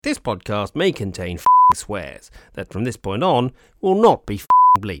This podcast may contain swears that from this point on will not be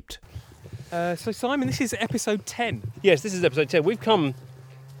bleeped. So Simon, this is episode 10. Yes, this is episode 10. We've come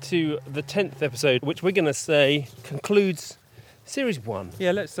to the 10th episode, which we're going to say concludes series 1.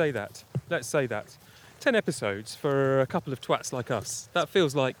 Yeah, let's say that. 10 episodes for a couple of twats like us. That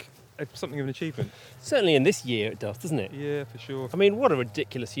feels like something of an achievement. Certainly in this year it does, doesn't it? Yeah, for sure. I mean, what a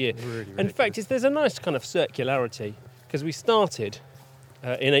ridiculous year. Really ridiculous. In fact, there's a nice kind of circularity, because we started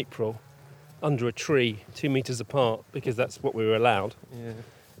in April under a tree 2 metres apart, because that's what we were allowed. Yeah.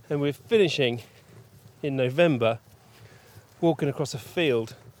 And we're finishing in November walking across a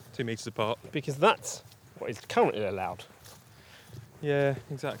field 2 metres apart. because that's what is currently allowed. Yeah,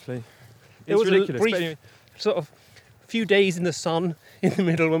 exactly. There It's was ridiculous. a brief but anyway, sort of few days in the sun in the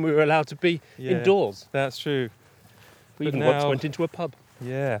middle when we were allowed to be Yeah. indoors. that's true. We But even once now- went into a pub.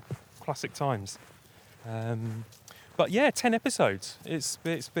 Yeah, classic times. But yeah, 10 episodes. It's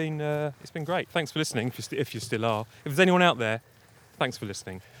been great. Thanks for listening. If you still are. If there's anyone out there, thanks for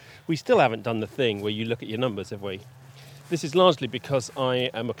listening. We still haven't done the thing where you look at your numbers, have we? This is largely because I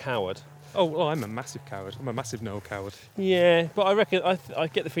am a coward. Oh, well, I'm a massive coward. I'm a massive Noel coward. Yeah, but I reckon I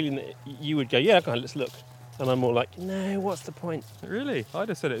get the feeling that you would go, yeah, okay, let's look. And I'm more like, no, what's the point? Really? I'd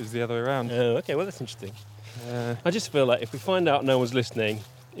have said it was the other way around. Oh, okay, well, that's interesting. Uh, I just feel like if we find out no one's listening,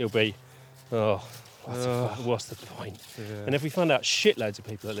 it'll be, what's the point? yeah. And if we find out shitloads of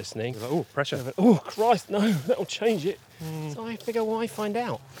people are listening, Like, oh, pressure. I'll go, oh, Christ, no, that'll change it. So I figure, why find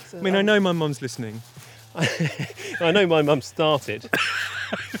out? So, I mean, I know my mum's listening. I know my mum started.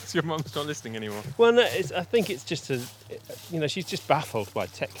 So your mum's not listening anymore. Well, no, I think it's just she's just baffled by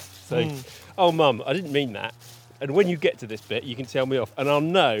tech. So, oh, Mum, I didn't mean that. And when you get to this bit, you can tell me off, and I'll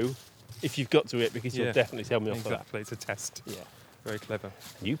know if you've got to it because you'll Yeah, definitely tell me off Exactly, it's a test. for that. Very clever.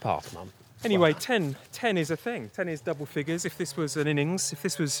 Yeah, you passed, Mum. Anyway, 10 is a thing. 10 is double figures. If this was an innings,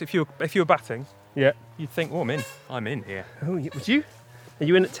 if you were batting, Yeah. you'd think, oh, I'm in here. Oh, would you? Are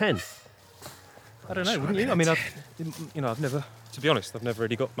you in at 10? I don't know, wouldn't you? I mean, I've never, to be honest, I've never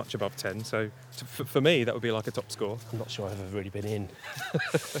really got much above 10. So for me, that would be like a top score. I'm not sure I've ever really been in.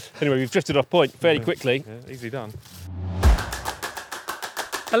 Anyway, we've drifted off point fairly quickly. Yeah, easily done.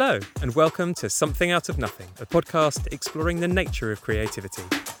 Hello, and welcome to Something Out of Nothing, a podcast exploring the nature of creativity.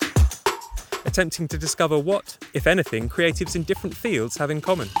 Attempting to discover what, if anything, creatives in different fields have in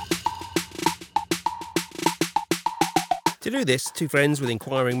common. To do this, two friends with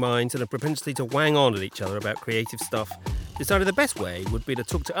inquiring minds and a propensity to wang on at each other about creative stuff decided the best way would be to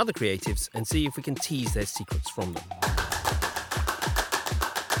talk to other creatives and see if we can tease their secrets from them.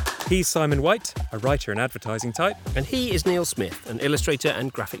 He's Simon White, a writer and advertising type. And he is Neil Smith, an illustrator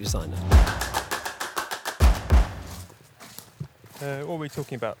and graphic designer. What are we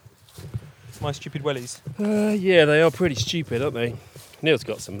talking about? My stupid wellies. Yeah, they are pretty stupid, aren't they? Neil's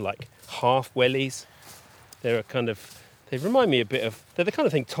got some, half wellies. They remind me a bit of... They're the kind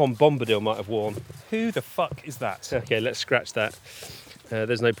of thing Tom Bombadil might have worn. Who the fuck is that? Okay, let's scratch that.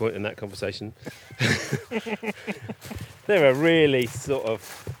 There's no point in that conversation. They're a really sort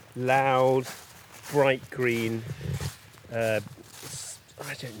of loud, bright green...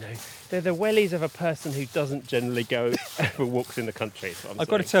 I don't know. They're the wellies of a person who doesn't generally go for walks in the country. Is what I've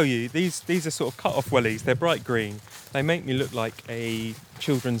got to tell you, these are sort of cut-off wellies. They're bright green. They make me look like a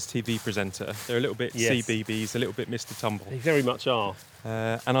children's TV presenter. They're a little bit Yes. CBeebies, a little bit Mr. Tumble. They very much are.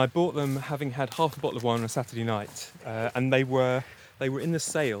 And I bought them having had half a bottle of wine on a Saturday night. And they were in the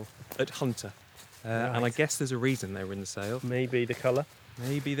sale at Hunter. And I Right. guess there's a reason they were in the sale. Maybe the colour.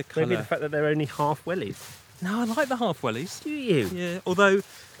 Maybe the colour. Maybe the fact that they're only half wellies. No, I like the half wellies. Do you? Yeah, although...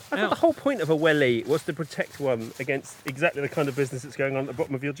 I thought the whole point of a wellie was to protect one against exactly the kind of business that's going on at the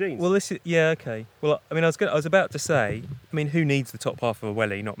bottom of your jeans. Well, this is okay. Well, I mean, I was about to say, I mean, who needs the top half of a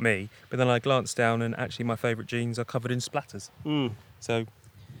wellie? Not me. But then I glanced down, and actually, my favourite jeans are covered in splatters. So,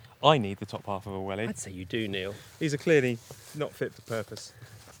 I need the top half of a wellie. I'd say you do, Neil. These are clearly not fit for purpose.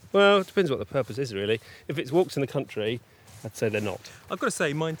 Well, it depends what the purpose is, really. If it's walks in the country, I'd say they're not. I've got to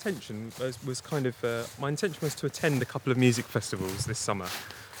say, my intention was to attend a couple of music festivals this summer.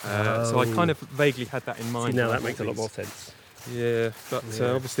 So I kind of vaguely had that in mind. See, now when I that makes a bought lot more these. sense. Yeah, but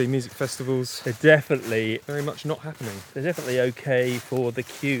obviously music festivals They're definitely very much not happening. okay for the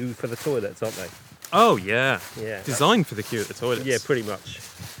queue for the toilets, aren't they? Oh yeah, Yeah. designed for the queue at the toilets. Yeah, pretty much.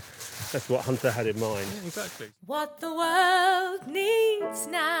 That's what Hunter had in mind. Yeah, exactly. What the world needs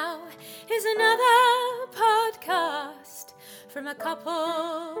now is another podcast from a couple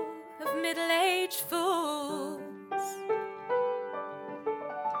of middle-aged fools.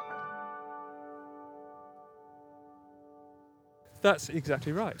 That's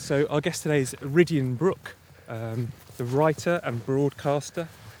exactly right. So our guest today is Iridian Brook, the writer and broadcaster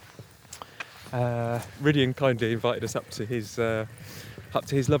Ridian kindly invited us up to his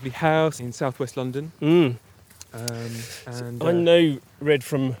lovely house in southwest London. And I know Red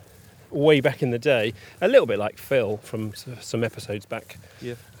from way back in the day, a little bit like Phil from some episodes back.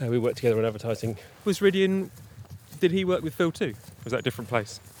 Yeah. We worked together on advertising. Was Ridian? Did he work with Phil too? Was that a different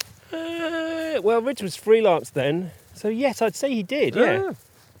place? Well, Red was freelance then, so yes, I'd say he did. Yeah. Ah.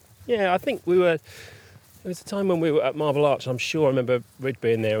 Yeah, I think we were. There was a time when we were at Marble Arch. I'm sure I remember Red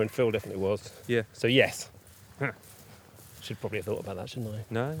being there, and Phil definitely was. Yeah. So yes. Huh. Should probably have thought about that, shouldn't I?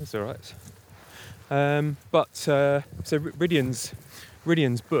 No, it's all right. So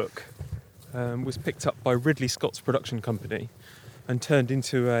Ridian's book was picked up by Ridley Scott's production company and turned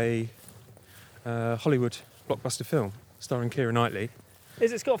into a Hollywood blockbuster film starring Keira Knightley.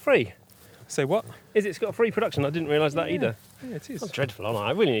 Is it Scott-free? Say what? Is it Scott-free production? I didn't realise that either. Yeah, it is. I'm dreadful, aren't I?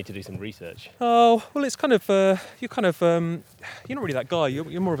 I really need to do some research. Oh well, it's kind of you're not really that guy.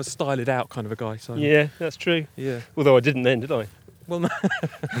 You're more of a styled out kind of a guy. So Yeah, that's true. yeah. Although I didn't then, did I? Well, no,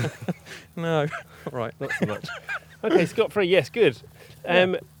 no, all right. Not so much. Okay, Scott-free. Yes, good.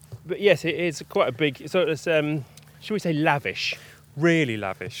 But yes, it is quite a big. So it's should we say lavish? Really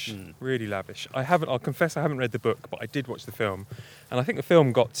lavish, really lavish. I'll confess I haven't read the book, but I did watch the film, and I think the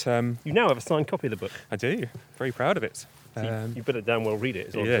film got. You now have a signed copy of the book. I do. Very proud of it. You better damn well read it.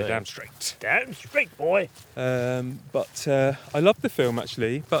 Is all I'm Yeah, saying. damn straight. Damn straight, boy. But I loved the film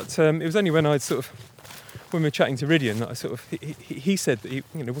actually. But it was only when when we were chatting to Ridian that I he said that he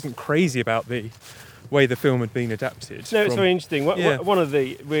wasn't crazy about the way the film had been adapted. No, it's very interesting. Yeah. One of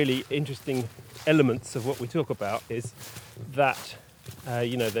the really interesting elements of what we talk about is that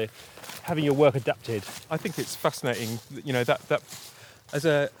the having your work adapted. I think it's fascinating. That as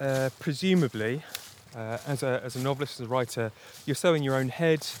a presumably. As a novelist, as a writer, you're so in your own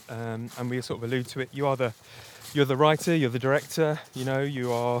head, and we sort of allude to it. You're the writer, you're the director.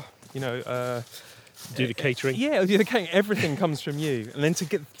 You are. Do the catering. Yeah, the catering. Everything comes from you, and then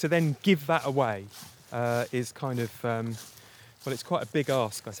to then give that away is kind of it's quite a big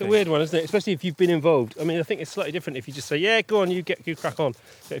ask. I It's think. a weird one, isn't it? Especially if you've been involved. I mean, I think it's slightly different if you just say, "Yeah, go on, you crack on."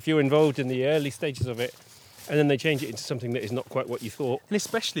 But if you're involved in the early stages of it, and then they change it into something that is not quite what you thought. And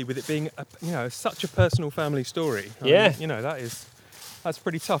especially with it being such a personal family story. Yeah. I mean, that's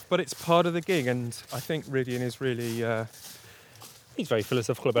pretty tough, but it's part of the gig, and I think Ridian is really. He's very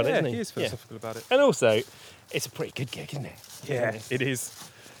philosophical about it, isn't he? He is philosophical about it. And also, it's a pretty good gig, isn't it? Yeah, it is.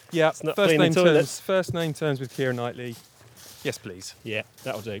 Yeah, It's not first cleaning name toilets. first name terms with Keira Knightley. Yes, please. Yeah,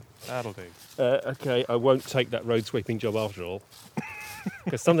 that'll do. That'll do. Okay, I won't take that road sweeping job after all.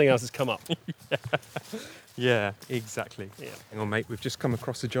 Because something else has come up. Yeah, exactly. Yeah. Hang on, mate. We've just come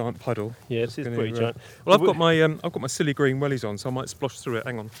across a giant puddle. Yeah, this is Gonna, pretty giant. Well, I've got my silly green wellies on, so I might splosh through it.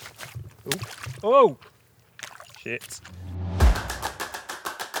 Hang on. Oh! Shit.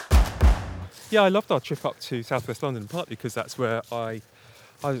 Yeah, I loved our trip up to southwest London, partly because that's where I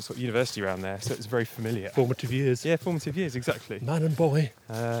was at university around there, so it's very familiar. Formative years. Yeah, formative years, exactly. Man and boy.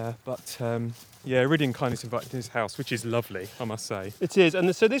 Yeah, Ridian kindly invited to his house, which is lovely, I must say. It is,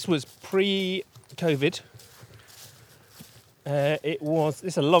 and so this was pre-COVID. This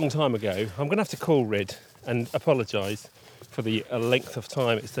is a long time ago. I'm going to have to call Rid and apologise for the length of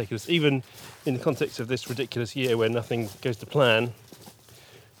time it's taken us, even in the context of this ridiculous year where nothing goes to plan.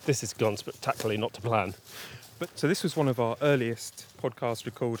 This has gone spectacularly not to plan. So this was one of our earliest podcast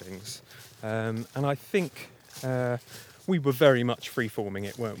recordings, and I think we were very much free-forming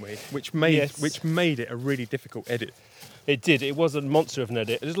it, weren't we? Which made it a really difficult edit. It did. It was a monster of an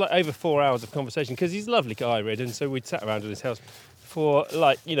edit. It was like over 4 hours of conversation because he's a lovely guy, Rid, and so we'd sat around in his house for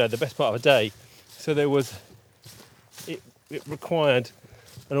the best part of a day. So there was. It required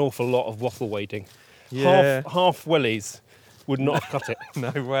an awful lot of waffle wading. Yeah. Half wellies would not have cut it.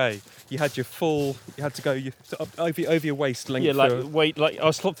 No way. You had your full. You had to go over your waist length. Yeah, like I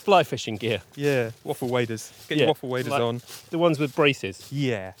was fly fishing gear. Yeah, waffle waders. Get your waffle waders like on. The ones with braces.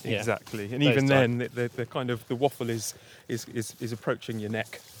 Yeah, Yeah. exactly. And Those even type. then, the kind of the waffle is approaching your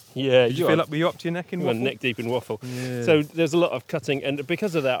neck. Yeah, Did you feel were you up to your neck in we were waffle? neck deep in waffle. Yeah. So there's a lot of cutting, and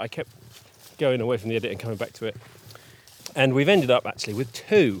because of that, I kept going away from the edit and coming back to it. And we've ended up actually with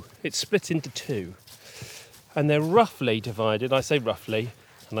two. It's split into two. And they're roughly divided, I say roughly,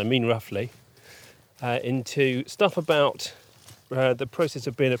 and I mean roughly, into stuff about the process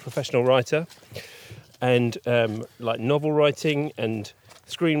of being a professional writer and like novel writing and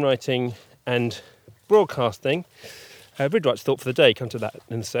screenwriting and broadcasting. Rid writes Thought for the Day, come to that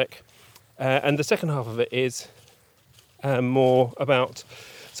in a sec. And the second half of it is more about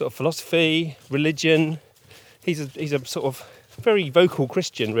sort of philosophy, religion. He's a sort of very vocal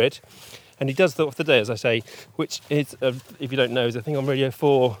Christian, Rid, and he does Thought for the Day, as I say, which is, if you don't know, is a thing on Radio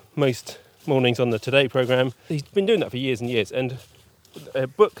 4 most mornings on the Today programme. He's been doing that for years and years. And a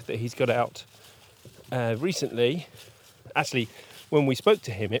book that he's got out recently, actually, when we spoke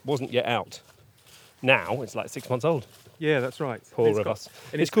to him, it wasn't yet out. Now it's like 6 months old. Yeah, that's right. Poor of us.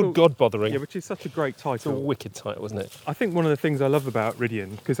 And it's called God Bothering. Yeah, which is such a great It's a title. wicked title, isn't it? I think one of the things I love about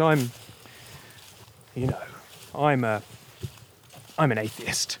Ridian, because I'm an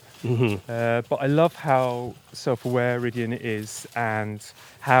atheist, but I love how self-aware Ridian is, and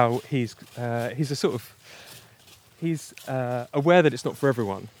how he's aware that it's not for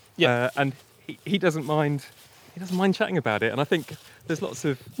everyone. Yeah. And he doesn't mind. He doesn't mind chatting about it, and I think there's lots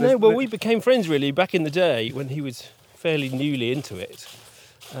of. We became friends really back in the day when he was fairly newly into it.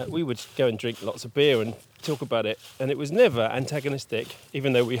 We would go and drink lots of beer and talk about it, and it was never antagonistic,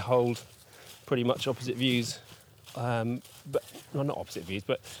 even though we hold pretty much opposite views. But well, not opposite views,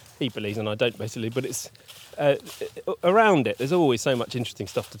 but he believes and I don't basically. But it's around it. There's always so much interesting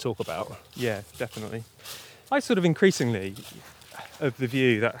stuff to talk about. Yeah, definitely. I sort of increasingly of the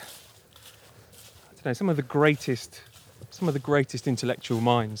view that some of the greatest intellectual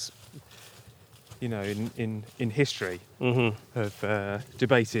minds, in history, have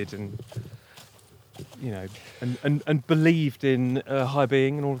debated and and believed in high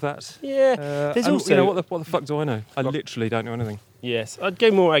being and all of that. Yeah, there's also what the fuck do I know? I literally don't know anything. Yes, I'd go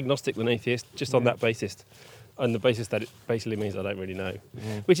more agnostic than atheist, just on that basis, on the basis that it basically means I don't really know,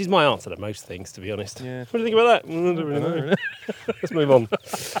 which is my answer to most things, to be honest. Yeah. What do you think about that? I don't really know. Let's move on.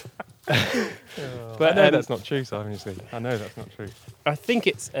 But I know that's not true, Simon. You see, I know that's not true. I think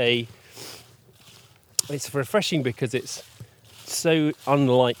it's refreshing because it's so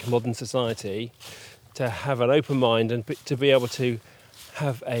unlike modern society to have an open mind and to be able to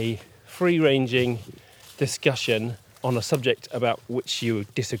have a free-ranging discussion on a subject about which you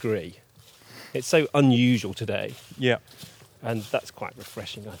disagree. It's so unusual today. Yeah. And that's quite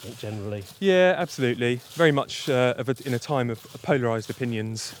refreshing, I think, generally. Yeah, absolutely. Very much in a time of polarised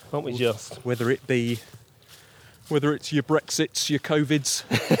opinions. Aren't we just? Whether it's your Brexits, your COVIDs,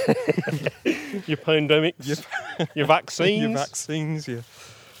 your pandemics, your vaccines. Your vaccines, yeah.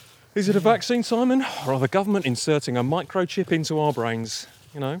 Is it a vaccine, Simon? Or the government inserting a microchip into our brains,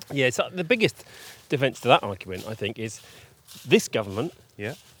 Yeah, so the biggest defence to that argument, I think, is this government.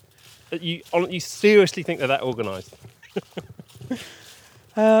 Yeah. You seriously think they're that organised?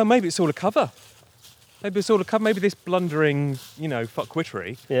 Maybe it's all a cover. Maybe this blundering,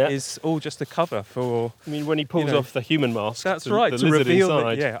 fuckwittery is all just a cover for. I mean, when he pulls off the human mask, that's the right, to lizard reveal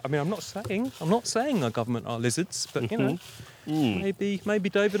inside. that. Yeah, I mean, I'm not saying our government are lizards, but maybe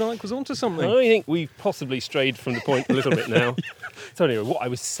David Icke was onto something. I think we've possibly strayed from the point a little bit now. So anyway, what I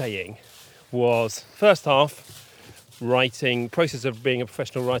was saying was, first half, writing, process of being a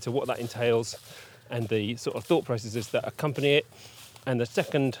professional writer, what that entails, and the sort of thought processes that accompany it. And the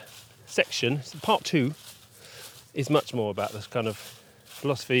second section, part 2, is much more about this kind of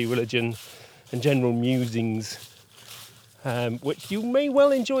philosophy, religion, and general musings, which you may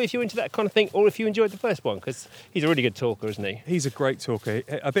well enjoy if you're into that kind of thing, or if you enjoyed the first one, because he's a really good talker, isn't he? He's a great talker,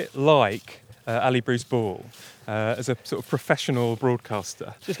 a bit like Ali Bruce Ball, as a sort of professional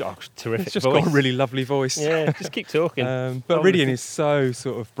broadcaster. Just got a terrific He's just voice. got a really lovely voice. Yeah, just keep talking. But Ridian is so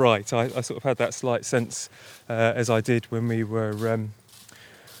sort of bright. I sort of had that slight sense, as I did when we were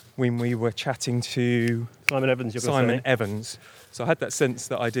chatting to Simon Evans, you're going to say. Evans. So I had that sense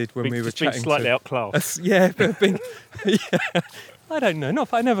that I did when we were chatting. Being slightly outclassed. Yeah, I don't know.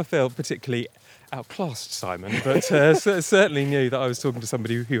 I never felt particularly outclassed, Simon, but certainly knew that I was talking to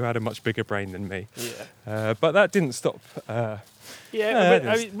somebody who had a much bigger brain than me. Yeah. But that didn't stop.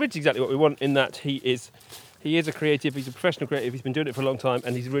 Rich exactly what we want in that he is a creative, he's a professional creative, he's been doing it for a long time,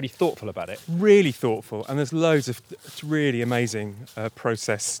 and he's really thoughtful about it. Really thoughtful, and there's loads of really amazing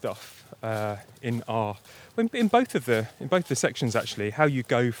process stuff in both of the sections actually. How you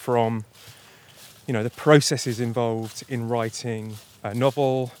go from, the processes involved in writing a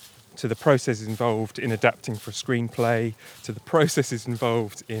novel, to the processes involved in adapting for a screenplay, to the processes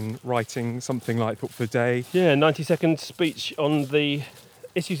involved in writing something like Thought for the Day. Yeah, 90-second speech on the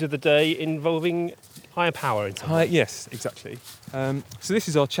issues of the day involving higher power in some way. Yes, exactly. So this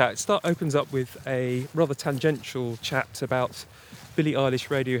is our chat. Opens up with a rather tangential chat about Billie Eilish,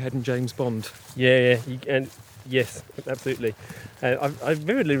 Radiohead and James Bond. Yes, absolutely. I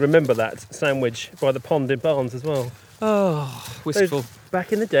vividly remember that sandwich by the pond in Barnes as well. Oh, wistful.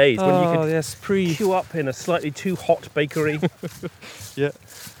 Back in the days when you could queue up in a slightly too hot bakery. Yeah,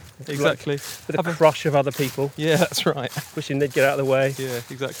 exactly. With a crush of other people. Yeah, that's right. Wishing they'd get out of the way. Yeah,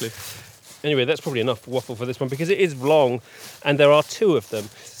 exactly. Anyway, that's probably enough waffle for this one because it is long and there are 2 of them.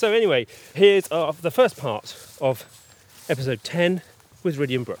 So anyway, here's the first part of episode 10 with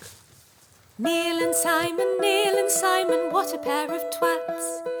Ridian Brooke. Neil and Simon, what a pair of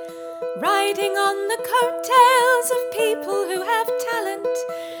twats. Riding on the coattails of people who have talent.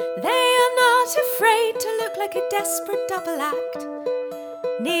 They are not afraid to look like a desperate double act.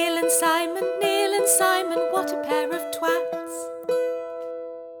 Neil and Simon, what a pair of twats.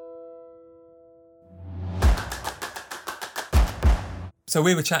 So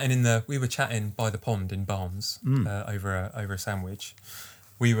we were chatting by the pond in Barnes over a sandwich.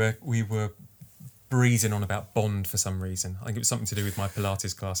 We were breezing on about Bond for some reason. I think it was something to do with my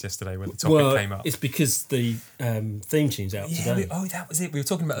Pilates class yesterday where the topic came up. It's because the theme tune's out today. That was it. We were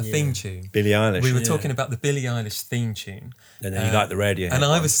talking about the theme tune. Billie Eilish. We were talking about the Billie Eilish theme tune. And then you like the Radiohead And I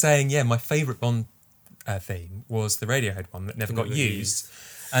one. was saying, my favourite Bond theme was the Radiohead one that never got used.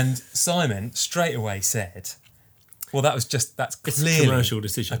 And Simon straight away said, well, that's clearly a commercial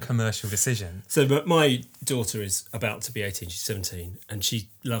decision. A commercial decision. So but my daughter is about to be 18, she's 17, and she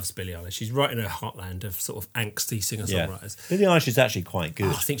loves Billie Eilish. She's right in her heartland of sort of angsty singer-songwriters. Billie Eilish is actually quite good.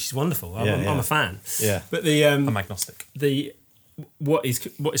 Oh, I think she's wonderful. I'm Yeah. a fan. Yeah. But I'm agnostic. what is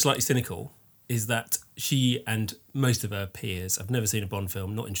slightly cynical is that she and most of her peers have never seen a Bond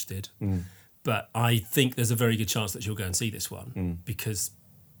film, not interested. But I think there's a very good chance that she'll go and see this one because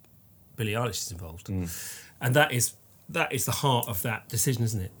Billie Eilish is involved. And that is the heart of that decision,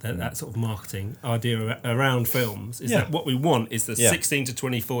 isn't it? That sort of marketing idea around films is that what we want is the 16 to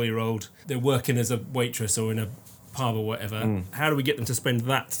 24-year-old, they're working as a waitress or in a pub or whatever. How do we get them to spend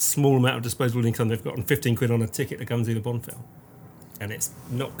that small amount of disposable income they've got on 15 quid on a ticket to come and see the Bond film? And it's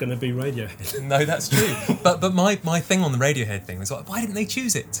not going to be Radiohead. No, that's true. but my thing on the Radiohead thing was like, why didn't they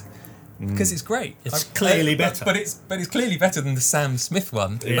choose it? Because it's great. It's clearly better. But it's clearly better than the Sam Smith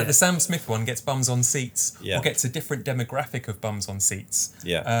one. Yeah. But the Sam Smith one gets bums on seats Yeah. or gets a different demographic of bums on seats.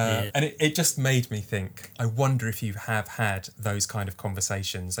 Yeah. And it just made me think, I wonder if you have had those kind of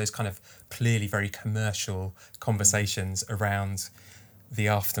conversations, those kind of clearly very commercial conversations around the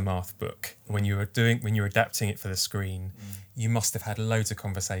Aftermath book. When you were adapting it for the screen, you must have had loads of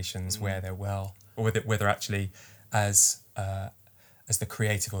conversations where they're actually as the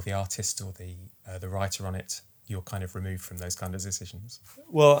creative or the artist or the writer on it, you're kind of removed from those kind of decisions.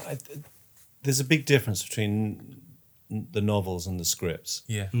 Well, there's a big difference between the novels and the scripts.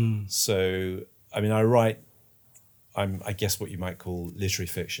 Yeah. So, I mean, I'm I guess what you might call literary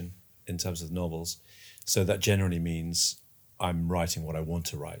fiction in terms of novels. So that generally means I'm writing what I want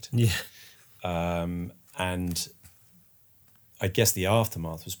to write. Yeah. And I guess The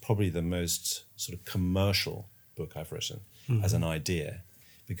Aftermath was probably the most sort of commercial book I've written as an idea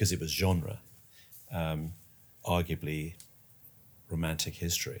because it was genre, arguably romantic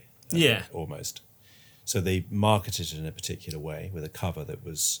history, almost. So they marketed it in a particular way with a cover that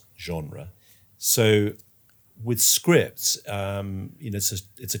was genre. So with scripts,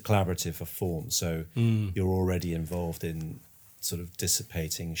 it's a collaborative form. So you're already involved in sort of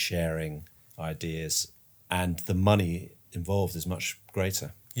dissipating, sharing ideas, and the money involved is much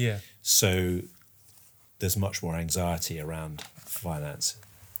greater. Yeah. So there's much more anxiety around finance,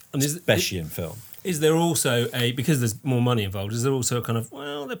 And especially in film. Is there also because there's more money involved, is there also a kind of,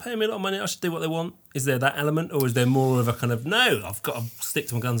 well, they're paying me a lot of money, I should do what they want? Is there that element, or is there more of a kind of, no, I've got to stick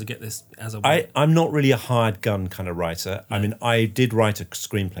to my guns and get this as I want? I'm not really a hired gun kind of writer. No. I mean, I did write a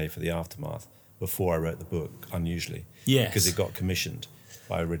screenplay for The Aftermath before I wrote the book, unusually. Yes. Because it got commissioned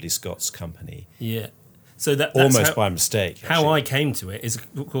by Ridley Scott's company. Yeah. So that's almost by mistake. Actually. How I came to it is,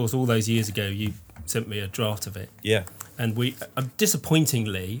 of course, all those years ago, you sent me a draft of it. Yeah. And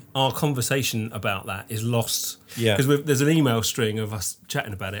disappointingly, our conversation about that is lost. Yeah. Because there's an email string of us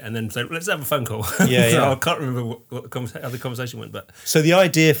chatting about it, and then say, let's have a phone call. Yeah, so yeah. I can't remember how the conversation went, but so the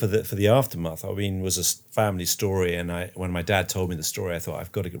idea for the Aftermath, I mean, was a family story, and when my dad told me the story, I thought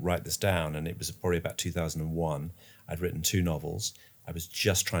I've got to write this down, and it was probably about 2001. I'd written 2 novels. I was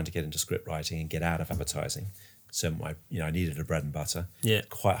just trying to get into script writing and get out of advertising. So I needed a bread and butter. Yeah.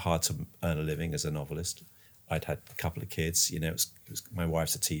 Quite hard to earn a living as a novelist. I'd had a couple of kids. It was my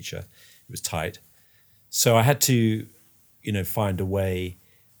wife's a teacher. It was tight. So I had to, find a way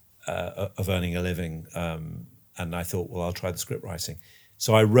of earning a living. And I thought, well, I'll try the script writing.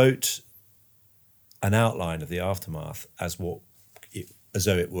 So I wrote an outline of The Aftermath as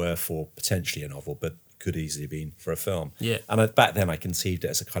though it were for potentially a novel, but could easily have been for a film. Yeah. And back then I conceived it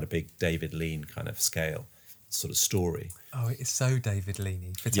as a kind of big David Lean kind of scale sort of story. Oh, it is so David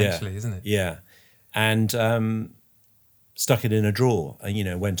Lean-y, potentially, isn't it? Yeah. And stuck it in a drawer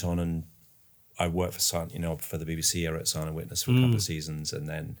and, went on and I worked for the BBC. I wrote Silent and Witness for a couple of seasons and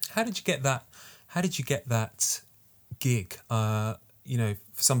then... How did you get that gig, for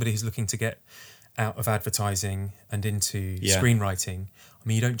somebody who's looking to get out of advertising and into screenwriting? I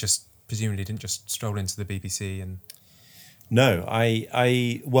mean, you don't just presumably didn't just stroll into the BBC and... No,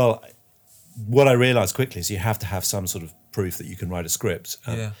 well, what I realised quickly is you have to have some sort of proof that you can write a script,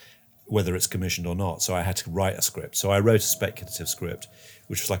 whether it's commissioned or not. So I had to write a script. So I wrote a speculative script,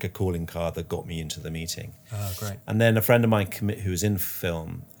 which was like a calling card that got me into the meeting. Oh, great. And then a friend of mine who was in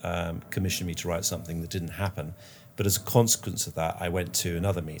film commissioned me to write something that didn't happen. But as a consequence of that, I went to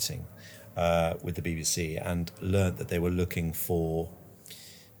another meeting with the BBC and learnt that they were looking for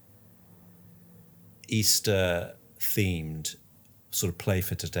Easter-themed sort of play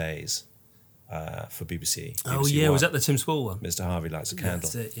for today's for BBC. Oh, BBC yeah, One. was that the Tim Spall one? Mr. Harvey Lights a Candle.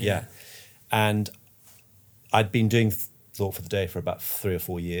 That's it, yeah. And I'd been doing Thought for the Day for about 3 or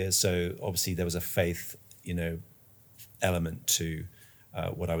 4 years, so obviously there was a faith, element to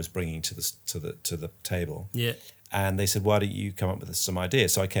what I was bringing to the table. Yeah. And they said, why don't you come up with some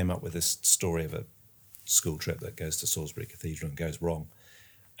ideas? So I came up with this story of a school trip that goes to Salisbury Cathedral and goes wrong.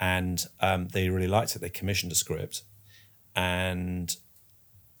 And they really liked it. They commissioned a script. And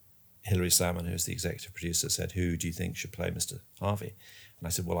Hilary Salmon, who's the executive producer, said, who do you think should play Mr. Harvey? And I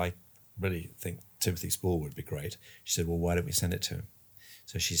said, well, I really think Timothy Spall would be great. She said, well, why don't we send it to him?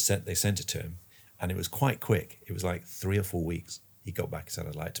 So they sent it to him. And it was quite quick. It was like 3 or 4 weeks. He got back and said,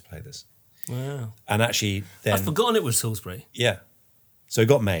 I'd like to play this. Wow. And actually then... I'd forgotten it was Salisbury. Yeah. So it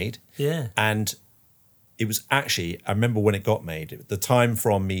got made. Yeah. And it was actually, I remember when it got made, the time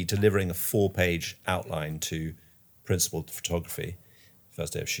from me delivering a 4-page outline to principal photography,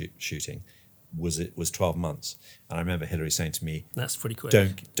 first day of shooting, was 12 months. And I remember Hilary saying to me, that's pretty quick.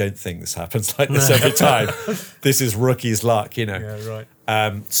 Don't think this happens like this every time. This is rookie's luck, Yeah, right.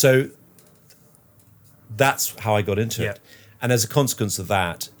 So that's how I got into it. And as a consequence of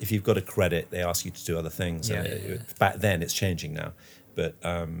that, if you've got a credit, they ask you to do other things. Back then, it's changing now. But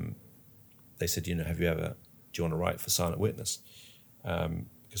they said, do you want to write for Silent Witness?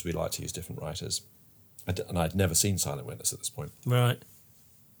 Because we like to use different writers. And I'd never seen Silent Witness at this point. Right.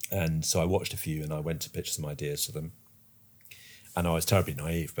 And so I watched a few and I went to pitch some ideas to them. And I was terribly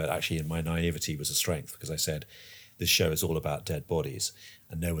naive, but actually my naivety was a strength because I said, this show is all about dead bodies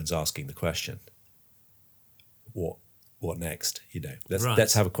and no one's asking the question, what next?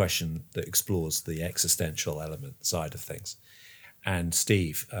 Let's have a question that explores the existential element side of things. And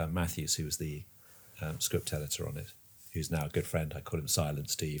Steve Matthews, who was the script editor on it, who's now a good friend, I call him Silent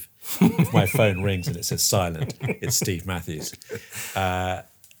Steve. If my phone rings and it says silent, it's Steve Matthews.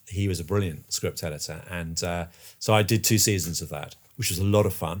 He was a brilliant script editor. And so I did 2 seasons of that, which was a lot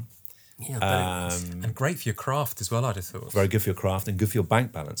of fun. Yeah, and great for your craft as well, I'd have thought. Very good for your craft and good for your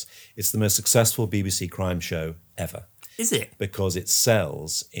bank balance. It's the most successful BBC crime show ever. Is it? Because it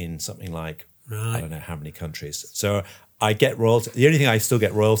sells in something like, I don't know how many countries. So I get royalty. The only thing I still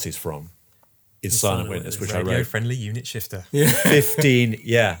get royalties from is Silent Witness, which I wrote. Radio-friendly unit shifter. 15,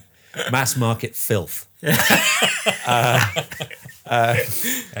 mass market filth.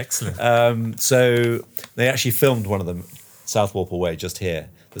 Excellent. So they actually filmed one of them, South Walpole Way, just here.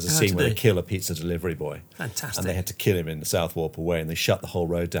 There's a scene where they they kill a pizza delivery boy. Fantastic. And they had to kill him in the South Walpole Way, and they shut the whole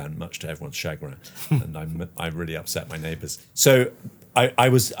road down, much to everyone's chagrin. And I really upset my neighbours. So I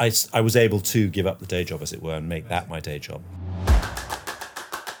was able to give up the day job, as it were, and make that my day job.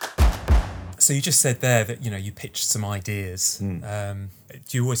 So you just said there that you pitched some ideas. Do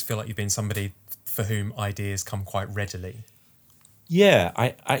you always feel like you've been somebody for whom ideas come quite readily? Yeah,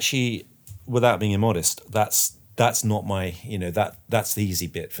 I actually, without being immodest, that's not my, that's the easy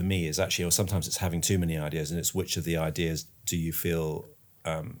bit for me is actually, or sometimes it's having too many ideas and it's which of the ideas do you feel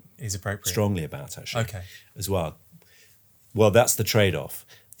is appropriate strongly about actually as well. Well, that's the trade-off.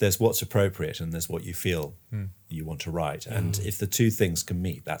 There's what's appropriate and there's what you feel you want to write. And if the two things can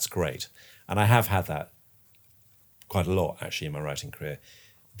meet, that's great. And I have had that quite a lot actually in my writing career.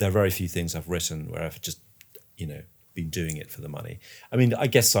 There are very few things I've written where I've just, been doing it for the money. I mean, I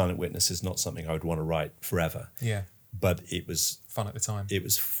guess Silent Witness is not something I would want to write forever. Yeah. But it was fun at the time. It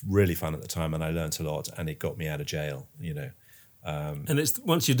was really fun at the time, and I learnt a lot, and it got me out of jail. And it's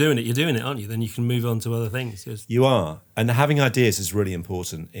once you're doing it, aren't you? Then you can move on to other things. You are, and having ideas is really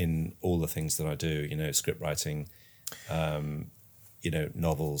important in all the things that I do. Script writing,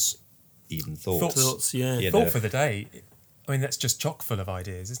 novels, even thoughts. Thought for the Day. I mean, that's just chock full of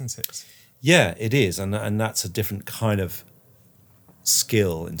ideas, isn't it? Yeah, it is, and that's a different kind of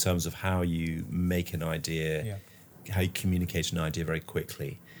skill in terms of how you make an idea, how you communicate an idea very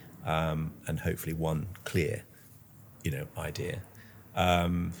quickly, and hopefully one clear, idea.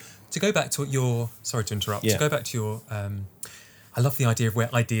 To go back to your, sorry to interrupt. To go back to your, I love the idea of where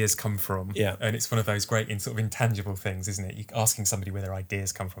ideas come from. Yeah, and it's one of those great sort of intangible things, isn't it? You asking somebody where their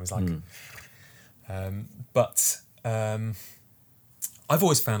ideas come from is like, I've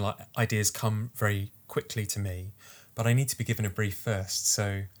always found like ideas come very quickly to me, but I need to be given a brief first.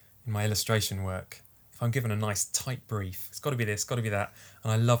 So in my illustration work, if I'm given a nice tight brief, it's got to be this, got to be that.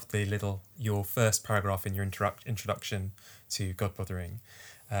 And I loved your first paragraph in your introduction to God Bothering,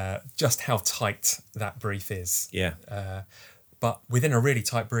 just how tight that brief is. Yeah. But within a really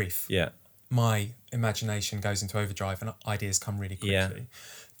tight brief, Yeah. my imagination goes into overdrive and ideas come really quickly. Yeah.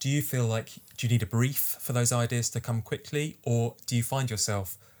 Do you feel like, do you need a brief for those ideas to come quickly? Or do you find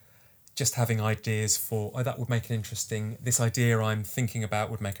yourself just having ideas for, oh, that would make an interesting, this idea I'm thinking about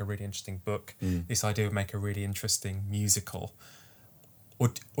would make a really interesting book. This idea would make a really interesting musical. Or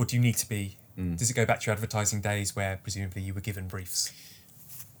do you need to be, does it go back to your advertising days where presumably you were given briefs?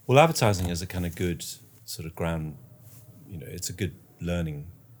 Well, advertising is a kind of good sort of ground, it's a good learning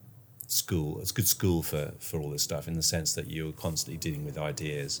school. It's a good school for all this stuff in the sense that you're constantly dealing with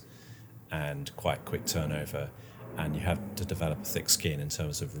ideas and quite quick turnover, and you have to develop a thick skin in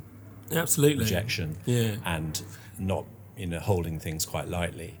terms of Absolutely. rejection and not holding things quite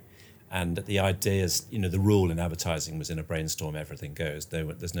lightly. And the ideas, the rule in advertising was in a brainstorm everything goes.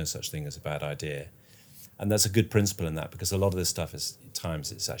 There's no such thing as a bad idea. And that's a good principle in that, because a lot of this stuff is, at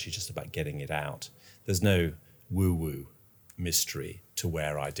times, it's actually just about getting it out. There's no woo-woo mystery to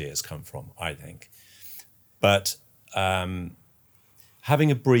where ideas come from, I think. But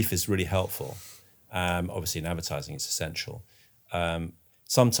having a brief is really helpful. Obviously, in advertising, it's essential.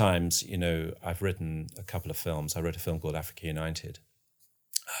 Sometimes, I've written a couple of films. I wrote a film called Africa United.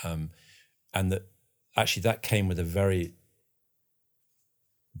 And that came with a very,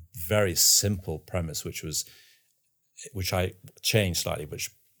 very simple premise, which I changed slightly,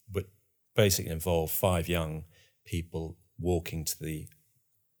 but basically involved 5 young people walking to the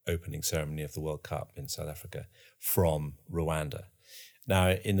opening ceremony of the World Cup in South Africa from Rwanda.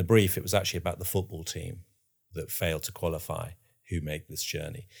 Now, in the brief, it was actually about the football team that failed to qualify who made this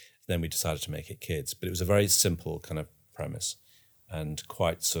journey. Then we decided to make it kids, but it was a very simple kind of premise and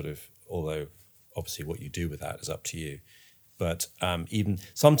quite sort of, although obviously what you do with that is up to you. But even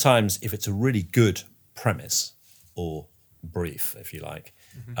sometimes if it's a really good premise or brief, if you like,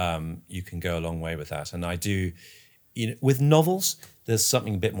 you can go a long way with that. And I do, with novels, there's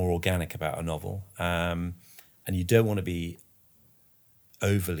something a bit more organic about a novel. And you don't want to be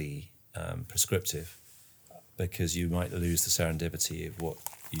overly prescriptive, because you might lose the serendipity of what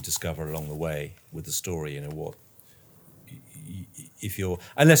you discover along the way with the story.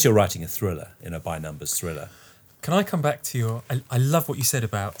 Unless you're writing a thriller, by numbers thriller. Can I come back to I love what you said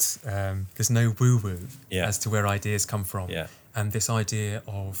about there's no woo-woo as to where ideas come from. Yeah. And this idea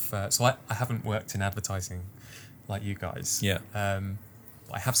of, so I haven't worked in advertising like you guys. Yeah.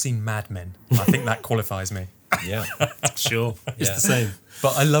 I have seen Mad Men. I think that qualifies me. Yeah. Sure. It's the same.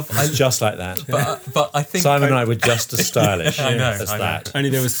 But It's just like that. But I think Simon and I were just as stylish I know. as that Only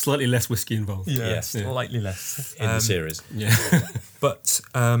there was slightly less whiskey involved. Yes. Slightly less. in the series. Yeah. But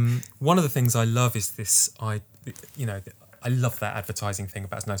one of the things I love is this, I love that advertising thing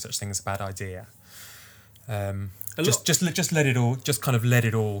about there's no such thing as a bad idea. Just let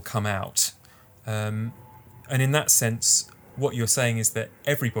it all come out. And in that sense, what you're saying is that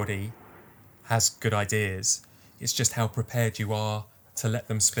everybody has good ideas. It's just how prepared you are to let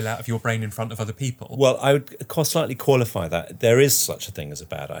them spill out of your brain in front of other people. Well, I would slightly qualify that. There is such a thing as a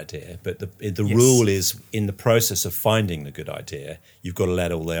bad idea, but the rule is, in the process of finding the good idea, you've got to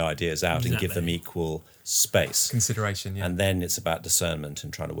let all the ideas out and give them equal space. Consideration, yeah. And then it's about discernment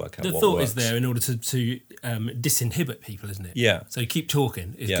and trying to work out The what thought works. is there in order to disinhibit people, isn't it? Yeah. So keep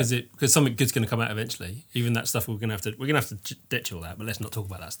talking, because something good's going to come out eventually. Even that stuff we're going to have to ditch all that, but let's not talk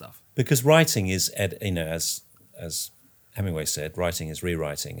about that stuff. Because writing is, as Hemingway said, writing is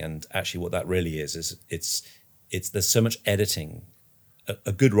rewriting, and actually what that really is it's there's so much editing.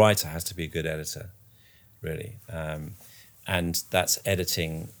 A good writer has to be a good editor, really, and that's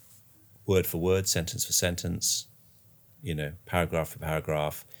editing word for word, sentence for sentence, paragraph for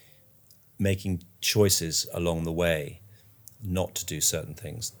paragraph, making choices along the way, not to do certain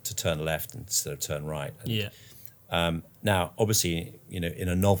things, to turn left instead of turn right. And, now, obviously, in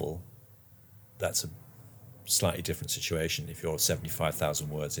a novel, that's a slightly different situation. If you're 75,000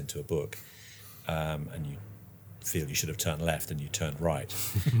 words into a book and you feel you should have turned left and you turned right,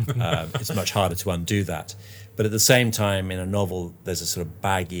 it's much harder to undo that. But at the same time, in a novel, there's a sort of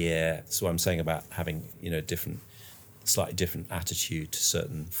baggier, that's what I'm saying about having, slightly different attitude to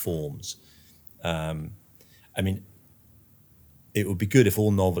certain forms. It would be good if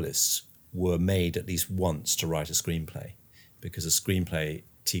all novelists were made at least once to write a screenplay, because a screenplay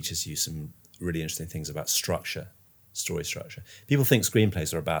teaches you some really interesting things about structure, story structure. People think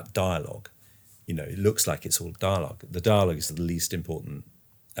screenplays are about dialogue, it looks like it's all dialogue. The dialogue is the least important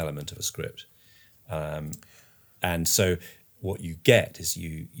element of a script. And so what you get is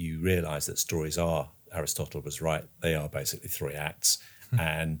you realise that stories are, Aristotle was right, they are basically 3 acts,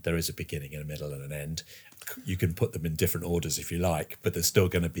 and there is a beginning and a middle and an end. You can put them in different orders if you like, but there's still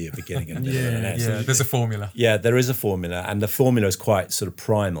going to be a beginning and a middle and an end. Yeah, there's a formula. Yeah, there is a formula, and the formula is quite sort of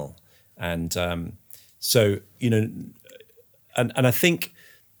primal. And so, and I think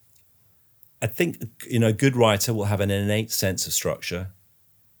a good writer will have an innate sense of structure,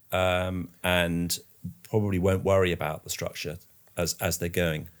 and probably won't worry about the structure as they're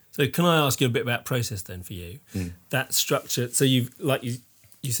going. So can I ask you a bit about process then for you? That structure, so you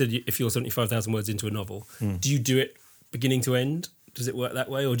said if you're 75,000 words into a novel, do you do it beginning to end? Does it work that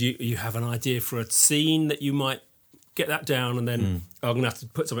way? Or do you have an idea for a scene that you might get that down and then I'm going to have to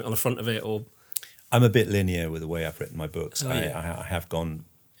put something on the front of it? Or I'm a bit linear with the way I've written my books. Oh, yeah. I have gone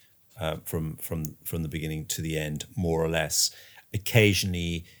from the beginning to the end, more or less.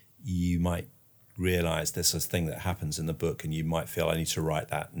 Occasionally you might realise there's this thing that happens in the book and you might feel I need to write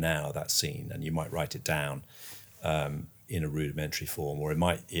that now, that scene, and you might write it down in a rudimentary form, or it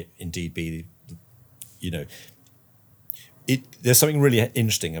might indeed be, there's something really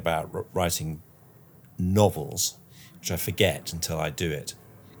interesting about writing novels, which I forget until I do it,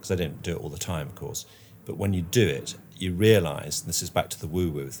 because I don't do it all the time, of course. But when you do it, you realise, and this is back to the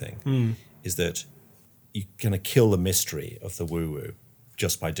woo-woo thing, is that you're going to kill the mystery of the woo-woo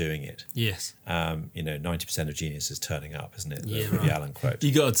just by doing it. yes, 90% of genius is turning up, isn't it? Yeah, The right. Allen quote.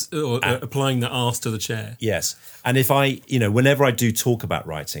 you got applying the arse to the chair. Yes. And if whenever I do talk about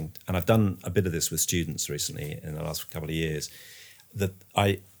writing, and I've done a bit of this with students recently in the last couple of years, that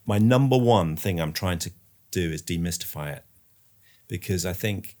my number one thing I'm trying to do is demystify it, because I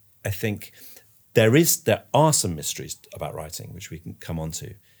think there are some mysteries about writing which we can come on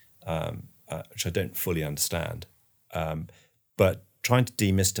to, which I don't fully understand. But trying to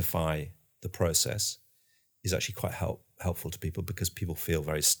demystify the process is actually quite helpful to people, because people feel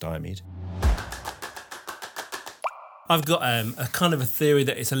very stymied. I've got a kind of a theory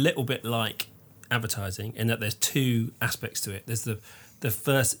that it's a little bit like advertising, in that there's 2 aspects to it. There's the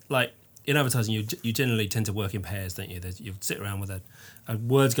first, like in advertising, you generally tend to work in pairs, don't you? You sit around with a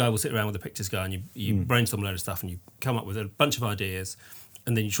words guy will sit around with a pictures guy, and you brainstorm a load of stuff, and you come up with a bunch of ideas,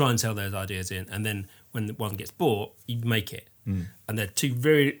 and then you try and sell those ideas in, and then when one gets bought, you make it. And they're 2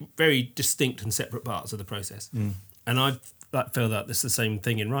 very, very distinct and separate parts of the process. And I feel that it's the same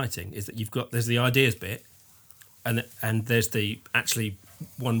thing in writing, is that there's the ideas bit, and there's the actually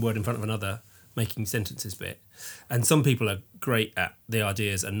one word in front of another making sentences bit. And some people are great at the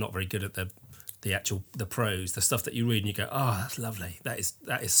ideas and not very good at the prose, the stuff that you read and you go, oh, that's lovely. That is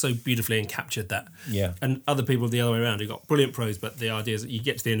so beautifully encaptured that. Yeah. And other people the other way around who got brilliant prose, but the ideas, you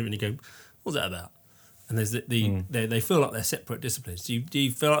get to the end of it and you go, what's that about? And there's they feel like they're separate disciplines. Do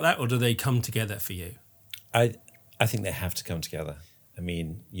you feel like that, or do they come together for you? I think they have to come together. I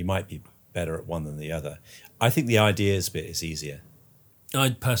mean, you might be better at one than the other. I think the ideas bit is easier. I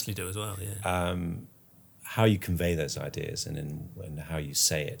personally do as well, yeah. How you convey those ideas and how you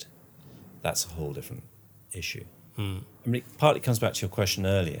say it, that's a whole different issue. I mean, it partly comes back to your question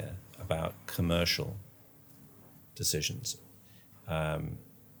earlier about commercial decisions.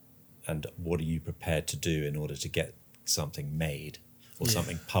 And what are you prepared to do in order to get something made or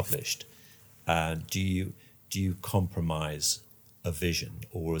something published? Do you compromise a vision,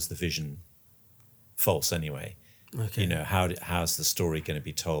 or is the vision false anyway? Okay. How's the story going to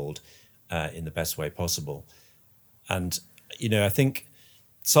be told in the best way possible? And I think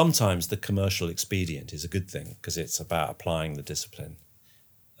sometimes the commercial expedient is a good thing, because it's about applying the discipline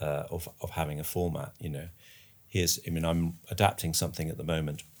of having a format. I'm adapting something at the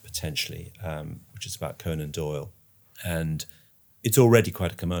moment, potentially, which is about Conan Doyle. And it's already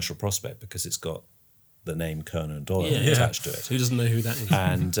quite a commercial prospect, because it's got the name Conan Doyle attached to it. Who doesn't know who that is?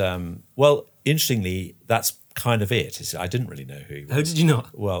 And, interestingly, that's kind of it. I didn't really know who he was. How did you not?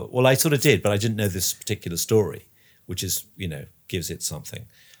 Well, I sort of did, but I didn't know this particular story, which is, gives it something.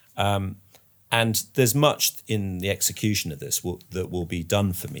 And there's much in the execution of this that will be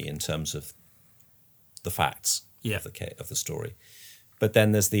done for me in terms of the facts of the story. But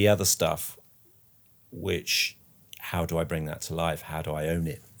then there's the other stuff, which, how do I bring that to life? How do I own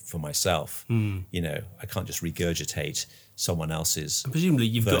it for myself? I can't just regurgitate someone else's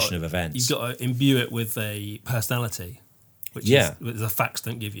version of events. You've got to imbue it with a personality, which the facts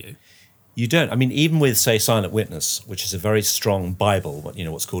don't give you. You don't. I mean, even with, say, Silent Witness, which is a very strong Bible,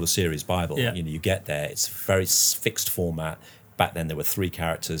 what's called a series Bible, you get there. It's a very fixed format, back then there were 3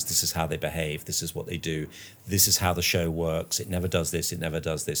 characters. This is how they behave. This is what they do. This is how the show works. It never does this. It never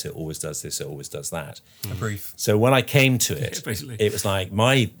does this. It always does this. It always does that. A brief. So when I came to it, basically. it was like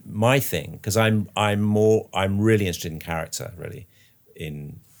my thing, because I'm really interested in character, really,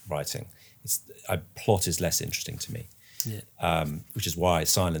 in writing. Plot is less interesting to me, which is why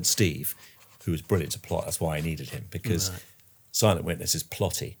Silent Steve, who was brilliant to plot, that's why I needed him, because Silent Witness is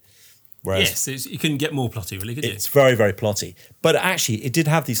plotty. Whereas You couldn't get more plotty, really, could you? it's very, very plotty. But actually, it did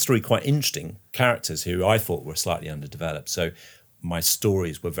have these 3 quite interesting characters who I thought were slightly underdeveloped. So my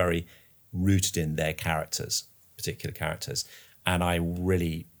stories were very rooted in their characters, particular characters. And I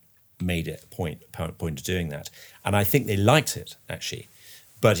really made it a point of doing that. And I think they liked it, actually.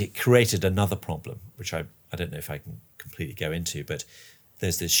 But it created another problem, which I don't know if I can completely go into. But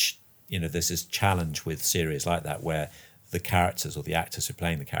there's this, there's this challenge with series like that where the characters or the actors who are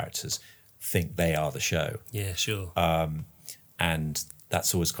playing the characters think they are the show. Yeah, sure. And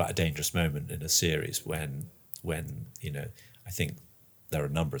that's always quite a dangerous moment in a series when I think there are a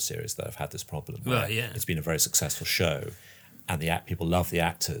number of series that have had this problem. Well, yeah. It's been a very successful show and people love the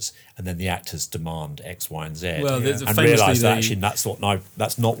actors, and then the actors demand X, Y, and Z, Well, there's and famously realise that the- actually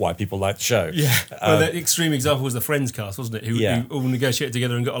that's not why people like the show. Yeah. Well, the extreme example was the Friends cast, wasn't it? Who all negotiated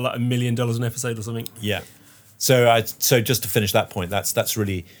together and got like $1 million an episode or something. Yeah. So just to finish that point, that's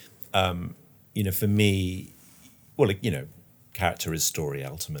really, for me, character is story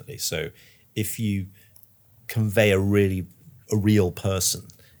ultimately. So if you convey a real person,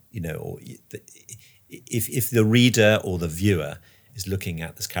 or if the reader or the viewer is looking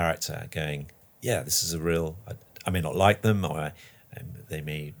at this character going, yeah, this is a real, I may not like them, or they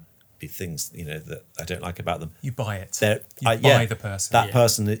may be things, that I don't like about them. You buy it. You buy the person. That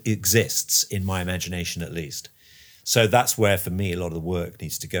person exists in my imagination at least. So that's where, for me, a lot of the work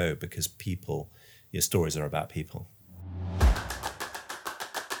needs to go, because your stories are about people.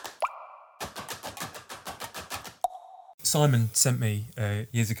 Simon sent me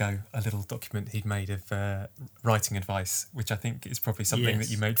years ago a little document he'd made of writing advice, which I think is probably something that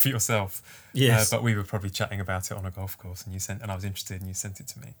you made for yourself. Yes. But we were probably chatting about it on a golf course, and I was interested, and you sent it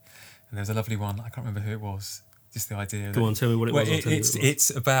to me. And there was a lovely one. I can't remember who it was. Just the idea. Go on, tell me what it was. I'll tell you what it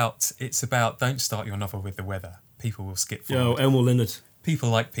was. It's about don't start your novel with the weather. People will skip forward. Elmore Leonard. People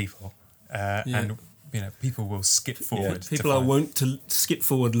like people, and people will skip forward. People are wont to skip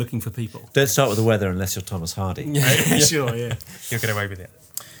forward looking for people. Don't start with the weather unless you're Thomas Hardy. Yeah, sure, yeah. You'll get away with it.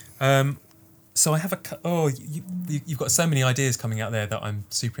 So I have you've got so many ideas coming out there that I'm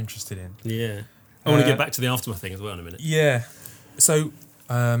super interested in. Yeah. I want to get back to the Aftermath thing as well in a minute. Yeah. So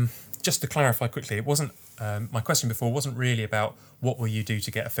just to clarify quickly, it wasn't my question before wasn't really about what will you do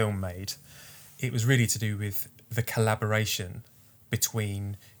to get a film made. It was really to do with the collaboration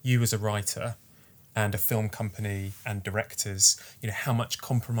between you as a writer and a film company and directors. How much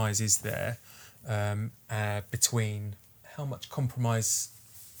compromise is there between how much compromise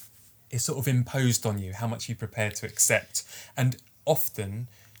is sort of imposed on you, how much you're prepared to accept, and often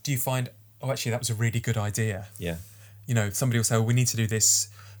do you find, oh, actually that was a really good idea. Yeah. Somebody will say, well, we need to do this,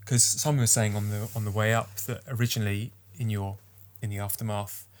 because someone was saying on the way up that originally in the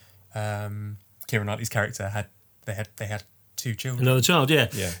Aftermath, Keira Knightley's character had 2 children. Another child, yeah.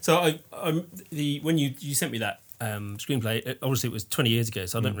 Yeah. So when you sent me that screenplay, obviously it was 20 years ago,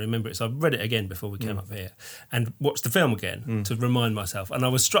 so I don't remember it. So I read it again before we came up here and watched the film again to remind myself. And I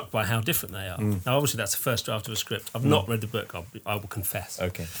was struck by how different they are. Now, obviously, that's the first draft of a script. I've not read the book, I will confess.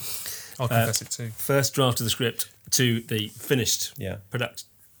 Okay. I'll confess it too. First draft of the script to the finished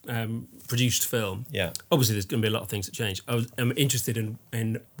produced film. Yeah. Obviously, there's going to be a lot of things that change. I'm interested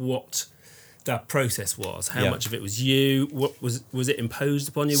in what that process was. How much of it was you? What was it imposed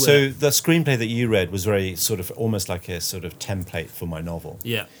upon you? So the screenplay that you read was very sort of almost like a sort of template for my novel.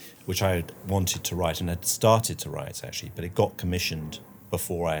 Yeah. Which I had wanted to write and had started to write actually, but it got commissioned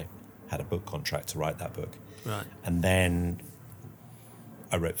before I had a book contract to write that book. Right. And then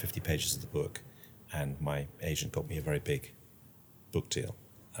I wrote 50 pages of the book, and my agent got me a very big book deal.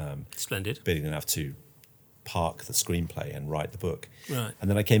 Splendid. Big enough to park the screenplay and write the book. Right. And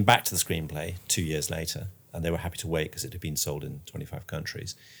then I came back to the screenplay 2 years later, and they were happy to wait because it had been sold in 25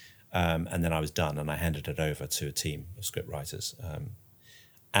 countries. And then I was done, and I handed it over to a team of script writers.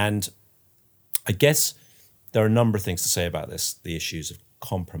 And I guess there are a number of things to say about this, the issues of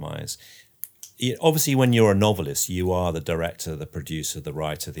compromise. Obviously, when you're a novelist, you are the director, the producer, the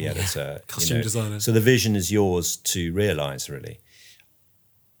writer, the editor. Costume designer. So the vision is yours to realise, really.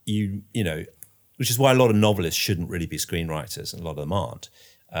 Which is why a lot of novelists shouldn't really be screenwriters, and a lot of them aren't,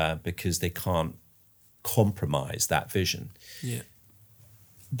 because they can't compromise that vision. Yeah.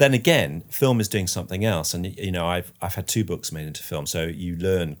 then again, film is doing something else. And, you know, I've had 2 books made into film. So you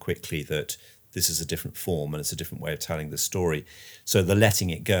learn quickly that this is a different form and it's a different way of telling the story. So the letting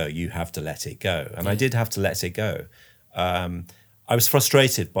it go, you have to let it go. And I did have to let it go. I was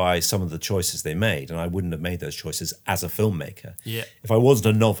frustrated by some of the choices they made, and I wouldn't have made those choices as a filmmaker. Yeah. If I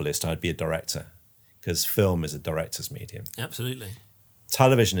wasn't a novelist, I'd be a director, because film is a director's medium. Absolutely.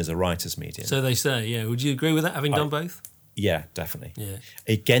 Television is a writer's medium. So they say, yeah. Would you agree with that, having done both? Yeah, definitely. Yeah.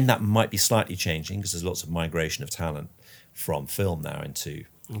 Again, that might be slightly changing because there's lots of migration of talent from film now into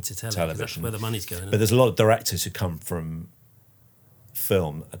television. That's where the money's going. But there's a lot of directors who come from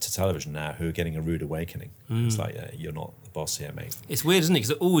film to television now who are getting a rude awakening. It's like, you're not the boss here, mate. It's weird, isn't it?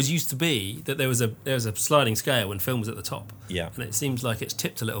 Because it always used to be that there was a sliding scale when film was at the top. Yeah. And it seems like it's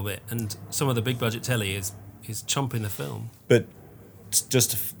tipped a little bit, and some of the big budget telly is chomping the film. But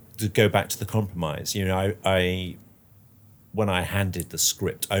just to go back to the compromise, you know, I when I handed the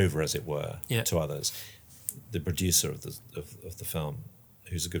script over, as it were, to others, the producer of the film,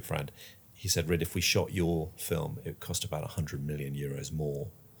 who's a good friend, he said, "Rid, if we shot your film, it would cost about 100 million euros more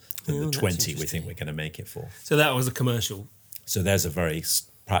than the 20 we think we're going to make it for." So that was a commercial. So there's a very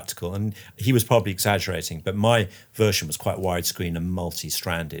practical, and he was probably exaggerating, but my version was quite widescreen and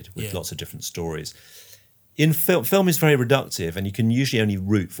multi-stranded with lots of different stories. In film is very reductive, and you can usually only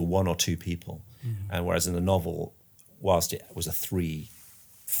root for 1 or 2 people, and whereas in the novel, whilst it was a 3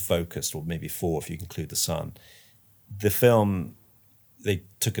 focused, or maybe 4 if you include the son, the film, they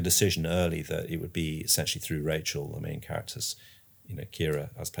took a decision early that it would be essentially through Rachel, the main character's, you know, Kira,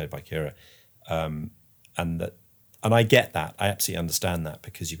 as played by Kira, and I get that. I absolutely understand that,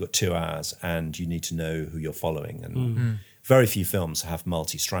 because you've got 2 hours and you need to know who you're following, and very few films have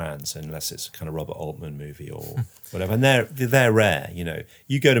multi-strands unless it's a kind of Robert Altman movie or whatever, and they're rare. You know,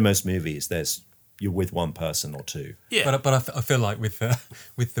 you go to most movies, you're with 1 person or 2. Yeah. But I feel like with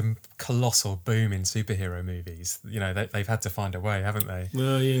the colossal boom in superhero movies, you know, they've had to find a way, haven't they?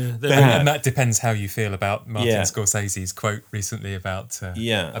 Well, yeah. And that depends how you feel about Martin Scorsese's quote recently about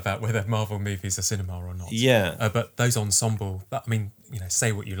whether Marvel movies are cinema or not. Yeah. But those ensemble, I mean, you know,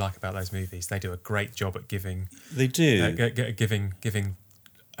 say what you like about those movies, they do a great job at giving. They do. Giving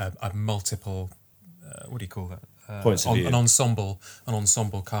a multiple. What do you call that? Points of view. An ensemble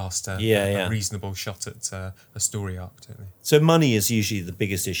cast, a reasonable shot at a story arc, don't they? So money is usually the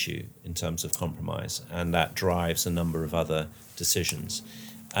biggest issue in terms of compromise, and that drives a number of other decisions.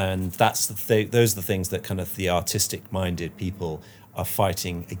 And that's those are the things that kind of the artistic-minded people are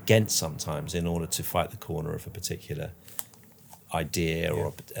fighting against sometimes in order to fight the corner of a particular idea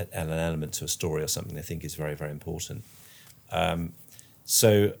or an element to a story or something they think is very, very important.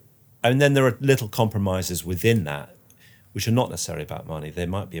 And then there are little compromises within that, which are not necessarily about money. They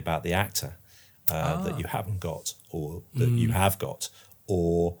might be about the actor that you haven't got, or that you have got,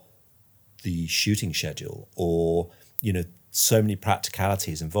 or the shooting schedule, or, you know, so many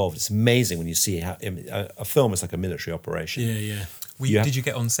practicalities involved. It's amazing when you see how a film is like a military operation. Yeah, yeah. Did you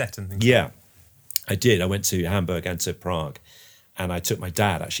get on set and things? Yeah, I did. I went to Hamburg and to Prague, and I took my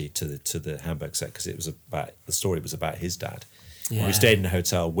dad actually to the Hamburg set, because the story was about his dad. Yeah. We stayed in a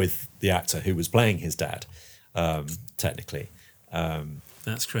hotel with the actor who was playing his dad, technically.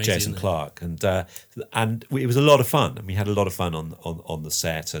 That's crazy. Jason Clarke, and it was a lot of fun, and we had a lot of fun on the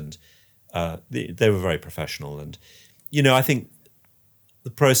set, and they were very professional, and, you know, I think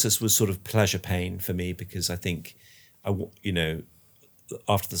the process was sort of pleasure pain for me, because I think you know,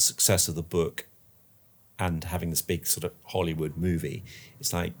 after the success of the book and having this big sort of Hollywood movie,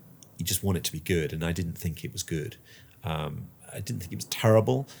 it's like you just want it to be good, and I didn't think it was good. I didn't think it was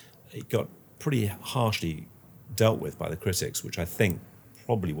terrible. It got pretty harshly dealt with by the critics, which I think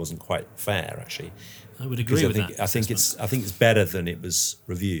probably wasn't quite fair, actually. I would agree with that. I think it's better than it was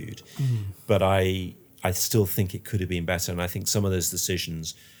reviewed, but I still think it could have been better. And I think some of those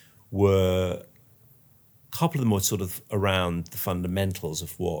decisions were, a couple of them were sort of around the fundamentals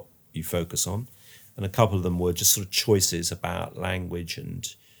of what you focus on, and a couple of them were just sort of choices about language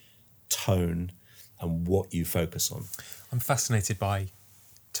and tone and what you focus on. I'm fascinated by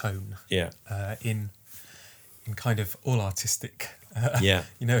tone. Yeah. In kind of all artistic, you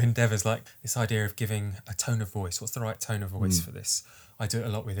know, endeavours, like this idea of giving a tone of voice. What's the right tone of voice for this? I do it a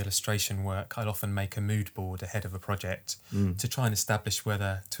lot with illustration work. I'll often make a mood board ahead of a project to try and establish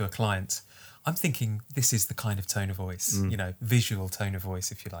whether, to a client, I'm thinking this is the kind of tone of voice, you know, visual tone of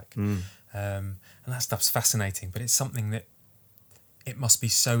voice, if you like. And that stuff's fascinating, but it's something that it must be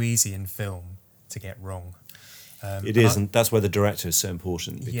so easy in film to get wrong. It is, and that's why the director is so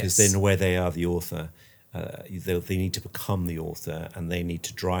important, because in a way they are the author. They need to become the author, and they need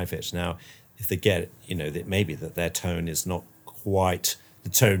to drive it. Now, if they get, you know, that maybe that their tone is not quite the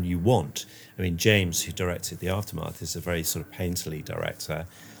tone you want. I mean, James, who directed The Aftermath, is a very sort of painterly director,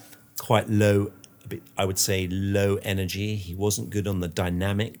 quite low, a bit, I would say low energy. He wasn't good on the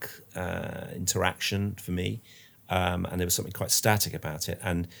dynamic interaction for me, and there was something quite static about it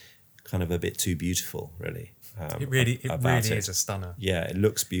and kind of a bit too beautiful, really. It really is a stunner. Yeah, it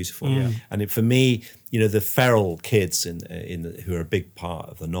looks beautiful. Yeah, and for me, the feral kids who are a big part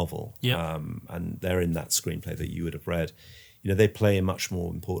of the novel, and they're in that screenplay that you would have read. They play a much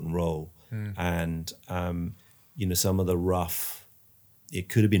more important role, and some of the rough, it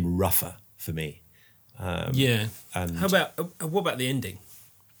could have been rougher for me. And what about the ending?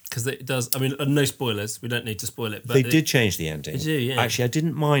 Because it does. I mean, no spoilers. We don't need to spoil it. But they did change the ending. They do, yeah. Actually, I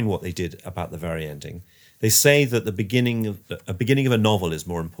didn't mind what they did about the very ending. They say that the beginning of a novel is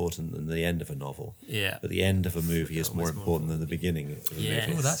more important than the end of a novel. Yeah. But the end of a movie is more important than the beginning of a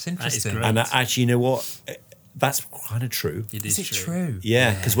movie. Oh, that's interesting. That is great. And actually, you know what? That's kind of true. Is it true?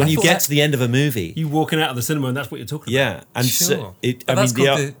 Yeah, because when you get to the end of a movie, you walking out of the cinema and that's what you're talking about. Yeah, and sure. In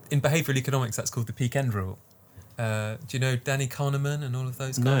behavioural economics, that's called the peak end rule. Do you know Danny Kahneman and all of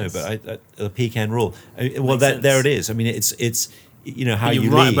those guys? No, but the peak end rule. There it is. I mean, it's how you're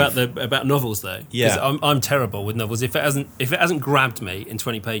you right leave. about novels though. Yeah, I'm terrible with novels. If it hasn't grabbed me in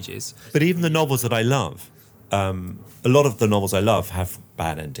 20 pages. But even the novels that I love, a lot of the novels I love have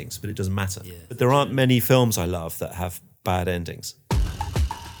bad endings, but it doesn't matter. Yeah. But there aren't many films I love that have bad endings.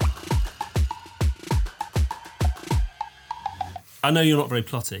 I know you're not very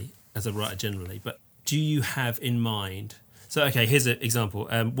plotty as a writer generally, but do you have in mind... So, okay, here's an example.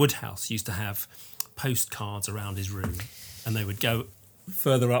 Woodhouse used to have postcards around his room, and they would go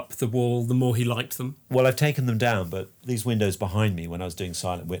further up the wall the more he liked them. Well, I've taken them down, but these windows behind me, when I was doing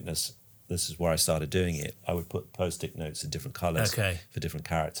Silent Witness, this is where I started doing it. I would put post-it notes in different colours for different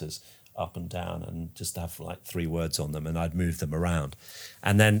characters, up and down, and just have like 3 words on them, and I'd move them around.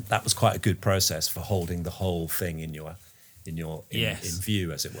 And then that was quite a good process for holding the whole thing in view,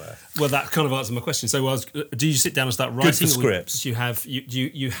 as it were. Well, that kind of answered my question. So, do you sit down and start writing? Good for scripts. Do you have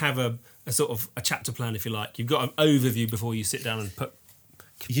a sort of a chapter plan, if you like? You've got an overview before you sit down and put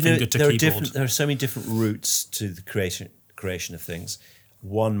finger to keyboard. There are so many different routes to the creation of things.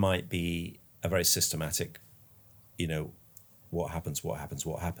 One might be a very systematic, what happens.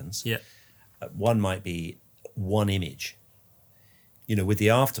 Yeah. One might be one image. With The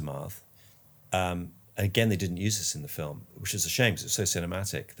Aftermath. Again, they didn't use this in the film, which is a shame because it's so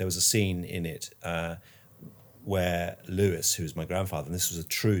cinematic. There was a scene in it where Lewis, who was my grandfather, and this was a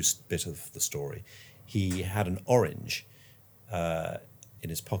true bit of the story, he had an orange in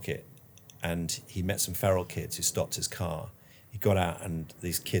his pocket, and he met some feral kids who stopped his car. He got out, and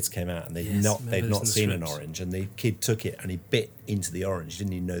these kids came out, and they'd not seen an orange, and the kid took it, and he bit into the orange. He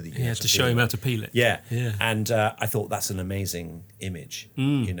didn't even know that you had to show him how to peel it. Yeah. And I thought that's an amazing image,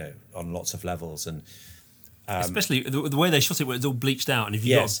 on lots of levels, and especially the way they shot it, where it's all bleached out, and if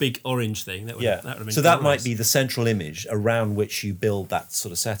you got a big orange thing, that would have been so that might be the central image around which you build that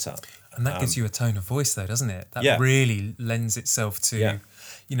sort of setup. And that gives you a tone of voice, though, doesn't it? That really lends itself to,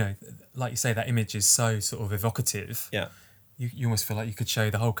 like you say, that image is so sort of evocative. Yeah. You almost feel like you could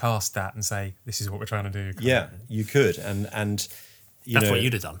show the whole cast that and say, this is what we're trying to do. Yeah, you could. And that's what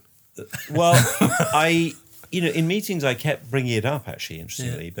you'd have done. Well, in meetings I kept bringing it up, actually,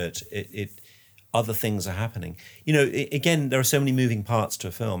 interestingly, but it other things are happening. Again, there are so many moving parts to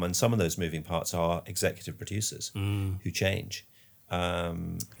a film, and some of those moving parts are executive producers who change,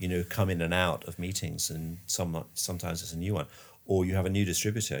 come in and out of meetings, and sometimes it's a new one. Or you have a new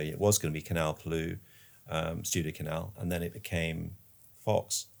distributor. It was going to be Canal Plou, Studio Canal, and then it became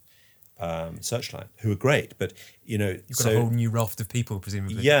Fox, Searchlight, who were great. But you've got a whole new raft of people,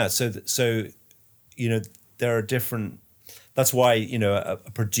 presumably. Yeah, so there are different. That's why a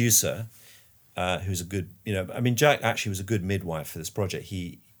producer who's a good Jack actually was a good midwife for this project.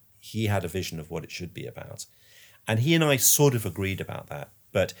 He had a vision of what it should be about, and he and I sort of agreed about that.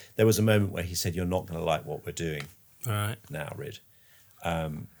 But there was a moment where he said, "You're not going to like what we're doing, right now, Rid."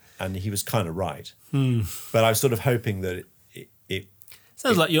 And he was kind of right. But I was sort of hoping that it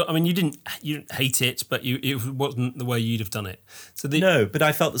sounds like you didn't hate it, but it wasn't the way you'd have done it. No, but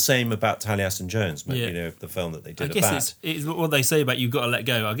I felt the same about Taliesin Jones, the film that they did. I guess it's what they say about you've got to let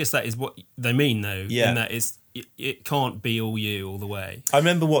go. I guess that is what they mean, though. Yeah. In that it can't be all you all the way. I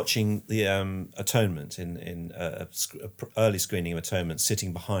remember watching the Atonement in early screening of Atonement,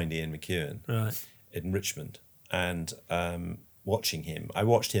 sitting behind Ian McEwan in Richmond, and watching him. I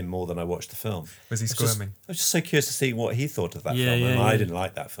watched him more than I watched the film. Was he squirming? I was just so curious to see what he thought of that film, and I didn't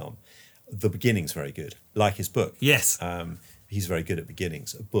like that film. The beginning's very good, like his book. Yes. He's very good at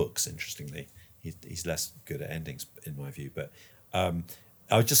beginnings. Books, interestingly. He's less good at endings, in my view. But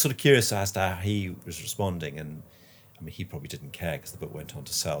I was just sort of curious as to how he was responding, and I mean, he probably didn't care because the book went on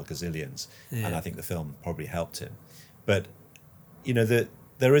to sell gazillions, and I think the film probably helped him. But you know,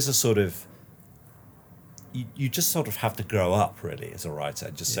 there is a sort of you just sort of have to grow up really as a writer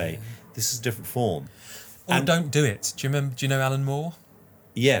and just say this is a different form. Or And- don't do it. Do you know Alan Moore?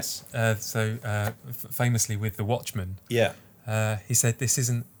 Yes, Famously with The Watchmen, yeah, he said this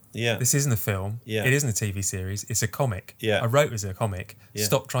isn't a film. Yeah. It isn't a TV series. It's a comic. Yeah. I wrote it as a comic. Yeah.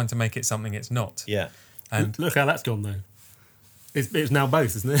 Stop trying to make it something it's not. yeah. And Look how that's gone, though. It's now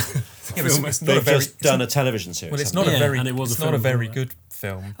both, isn't it? yeah, it's not They've a very. just done a television series. Well, it's haven't not Yeah, a very. and it was a it's not film a very before that. good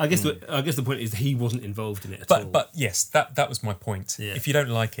film. I guess the point is he wasn't involved in it at all. But yes, that was my point. Yeah. If you don't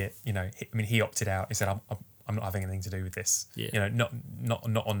like it, you know, he opted out. He said, "I'm not having anything to do with this." Yeah. You know,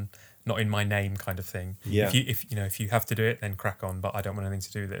 not in my name, kind of thing. Yeah. If you have to do it, then crack on. But I don't want anything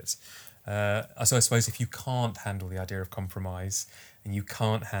to do with it. So I suppose if you can't handle the idea of compromise, and you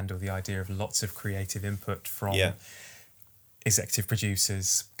can't handle the idea of lots of creative input from Yeah. executive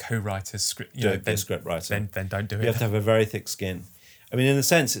producers, co-writers, script, Don't be a script writer. Then don't do You it. have to have a very thick skin. I mean, in a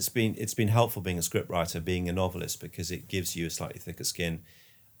sense, it's been helpful being a scriptwriter, being a novelist, because it gives you a slightly thicker skin.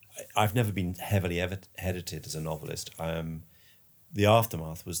 I've never been heavily edited as a novelist. The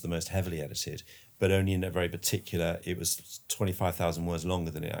Aftermath was the most heavily edited, but only in a very particular. It was 25,000 words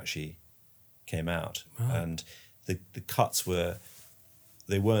longer than it actually came out, and the cuts weren't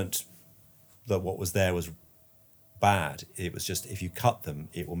that what was there was bad. It was just, if you cut them,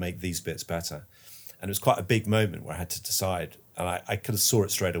 it will make these bits better. And it was quite a big moment where I had to decide, and I kind of saw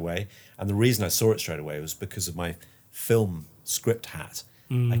it straight away. And the reason I saw it straight away was because of my film script hat.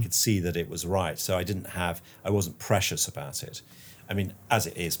 I could see that it was right, so I wasn't precious about it. I mean, as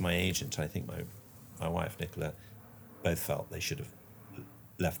it is, my agent, I think my wife Nicola, both felt they should have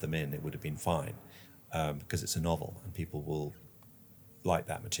left them in. It would have been fine, because it's a novel and people will like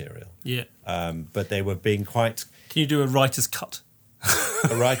that material. Yeah. But they were being quite Can you do a writer's cut?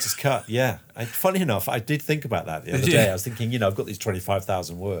 a writer's cut. Yeah. Funny enough, I did think about that the other Did day. you? I was thinking, I've got these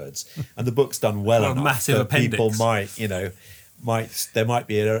 25,000 words, and the book's done well Or a enough massive that appendix. people there might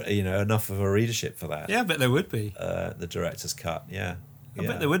be enough of a readership for that. Yeah, I bet there would be. The director's cut. Yeah. I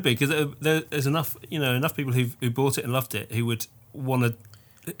bet there would be, because there's enough people who bought it and loved it who would want to.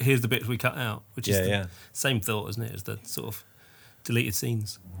 Here's the bits we cut out, which is the same thought, isn't it, as the sort of deleted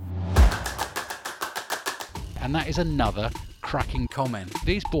scenes. And that is another cracking comment.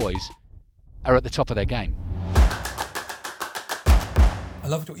 These boys are at the top of their game. I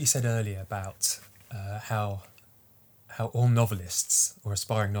loved what you said earlier about how all novelists or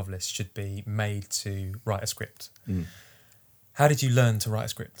aspiring novelists should be made to write a script. How did you learn to write a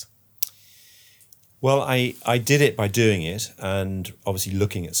script? Well, I did it by doing it, and obviously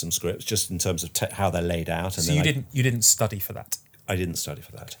looking at some scripts, just in terms of how they're laid out. And So you didn't study for that. I didn't study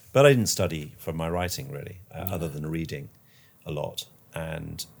for that, but I didn't study for my writing really, other than reading a lot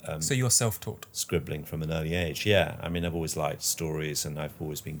and So you're self-taught. scribbling from an early age. Yeah, I mean, I've always liked stories, and I've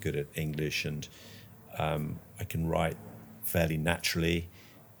always been good at English, and I can write fairly naturally.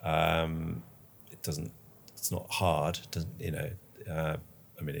 It's not hard.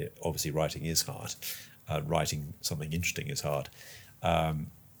 Obviously writing is hard. Writing something interesting is hard.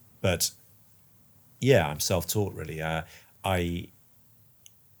 But yeah, I'm self-taught really.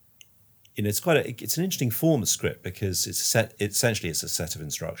 It's an interesting form of script because essentially it's a set of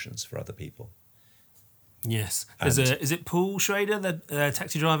instructions for other people. Yes. Is it Paul Schrader, the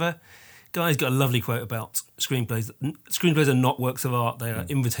taxi driver? Guy's got a lovely quote about screenplays. Screenplays are not works of art; they are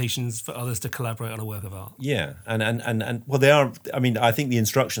invitations for others to collaborate on a work of art. Yeah, and well, they are. I mean, I think the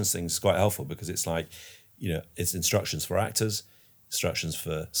instructions thing is quite helpful because it's like, it's instructions for actors, instructions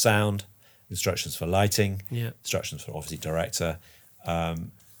for sound, instructions for lighting, instructions for obviously director.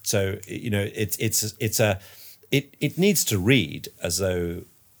 So it needs to read as though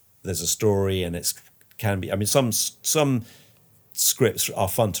there's a story, and it can be. I mean, some scripts are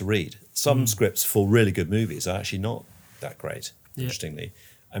fun to read. Some scripts for really good movies are actually not that great. Interestingly,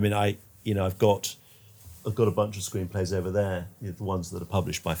 I mean, I've got a bunch of screenplays over there, the ones that are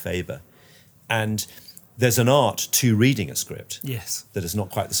published by Faber, and there's an art to reading a script. Yes, that is not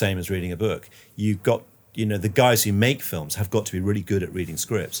quite the same as reading a book. You've got, the guys who make films have got to be really good at reading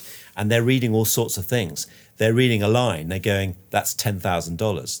scripts, and they're reading all sorts of things. They're reading a line, they're going, that's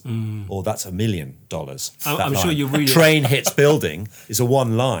 $10,000, or that's $1 million. I'm sure you read it. Train hits building is a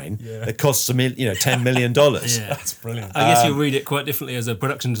one line that costs $10 million. That's brilliant. I guess you'll read it quite differently as a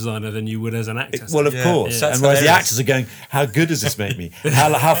production designer than you would as an actor. Well, of course. Yeah. And whereas the actors are going, how good does this make me?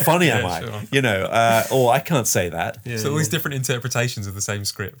 How funny am I? Sure. Or I can't say that. So all these different interpretations of the same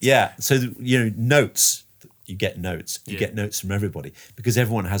script. Yeah. So, notes, you get notes. You Yeah. get notes from everybody because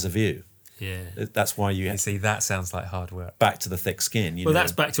everyone has a view. Yeah. That's why you You see, that sounds like hard work. back to the thick skin. You Well, know?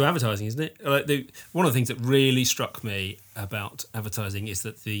 that's back to advertising, isn't it? Like one of the things that really struck me about advertising is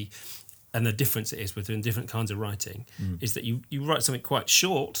that the difference it is between different kinds of writing is that you write something quite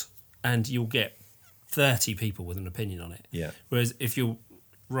short and you'll get 30 people with an opinion on it. Yeah. Whereas if you're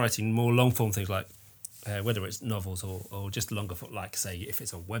writing more long form things like whether it's novels or just longer, like say if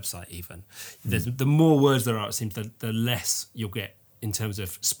it's a website even, the more words there are, it seems the less you'll get in terms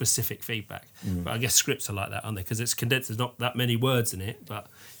of specific feedback. But I guess scripts are like that, aren't they? Because it's condensed, there's not that many words in it, but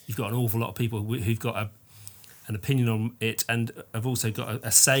you've got an awful lot of people who've got an opinion on it and have also got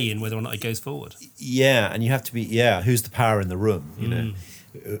a say in whether or not it goes forward. Yeah, and you have to be, who's the power in the room, you know,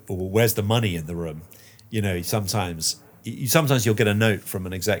 or where's the money in the room? You know, sometimes you'll get a note from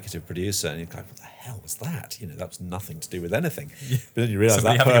an executive producer and you're like, what the hell was that? You know, that was nothing to do with anything. Yeah. But then you realise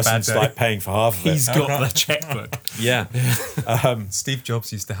Somebody that having a bad person's day. like paying for half of it. He's got the checkbook. Yeah. Steve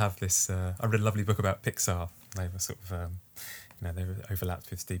Jobs used to have this. I read a lovely book about Pixar. They were sort of, they were overlapped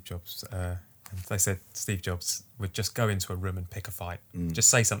with Steve Jobs. And they said Steve Jobs would just go into a room and pick a fight, just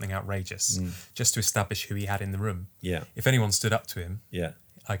say something outrageous, just to establish who he had in the room. Yeah. If anyone stood up to him, Yeah.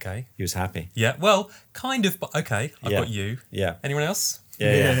 okay. He was happy. Yeah, well, kind of, but okay, I've Yeah. got you. Yeah. Anyone else?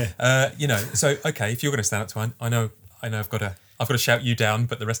 Yeah. So okay, if you're going to stand up to one, I know, I've got to shout you down,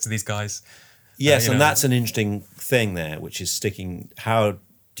 but the rest of these guys. Yes, you and know. that's an interesting thing there, which is sticking. How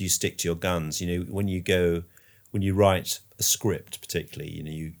do you stick to your guns? You know, when you write a script, particularly, you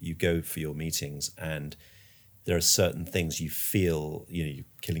know, you go for your meetings, and there are certain things you feel, you know, you're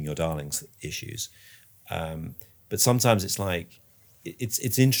killing your darlings issues, but sometimes it's like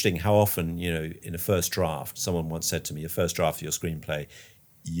it's interesting how often, you know, in a first draft, someone once said to me, a first draft of your screenplay,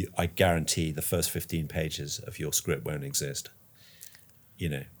 I guarantee the first 15 pages of your script won't exist. You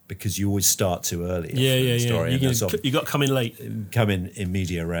know, because you always start too early. Yeah. Story, and that's You got to come in late. come in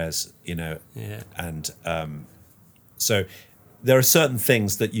media res, you know. Yeah. And so there are certain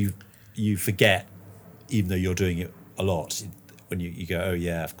things that you forget, even though you're doing it a lot. When you go, oh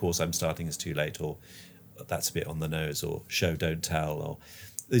yeah, of course I'm starting this too late, or that's a bit on the nose, or show don't tell, or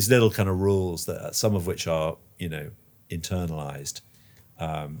these little kind of rules that some of which are, you know, internalized,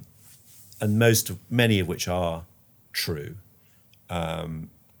 and many of which are true, and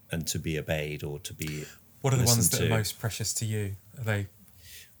to be obeyed or to be. What are the ones listened that are to. most precious to you? Are they?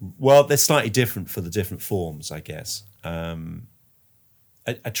 Well, they're slightly different for the different forms, I guess.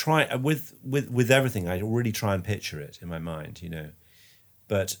 I try with everything. I really try and picture it in my mind, you know,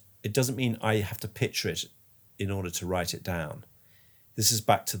 but it doesn't mean I have to picture it in order to write it down. This is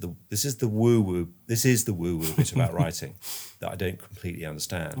the woo woo bit about writing that I don't completely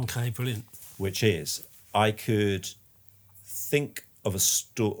understand. Okay, brilliant. Which is, I could think of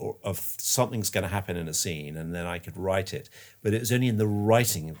of something's going to happen in a scene, and then I could write it. But it was only in the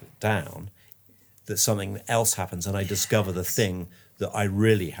writing of it down that something else happens, and I discover the thing that I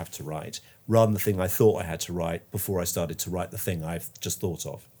really have to write, rather than the thing I thought I had to write before I started to write the thing I've just thought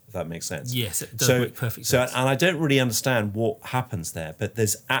of. If that makes sense. Yes, it does make perfect sense. And I don't really understand what happens there, but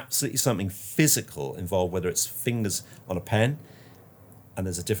there's absolutely something physical involved, whether it's fingers on a pen, and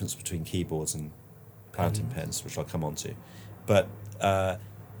there's a difference between keyboards and fountain pens, which I'll come on to. But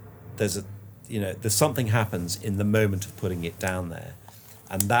there's something happens in the moment of putting it down there.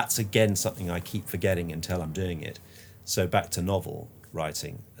 And that's, again, something I keep forgetting until I'm doing it. So back to novel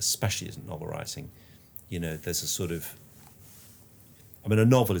writing, especially as novel writing, you know, there's a sort of... I mean, a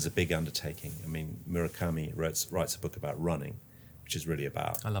novel is a big undertaking. I mean, Murakami writes a book about running, which is really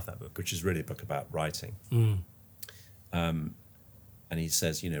about... I love that book. Which is really a book about writing. And he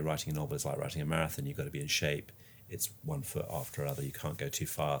says, you know, writing a novel is like writing a marathon. You've got to be in shape. It's one foot after another. You can't go too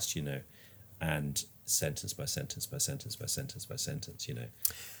fast, you know. And sentence by sentence by sentence by sentence by sentence, you know.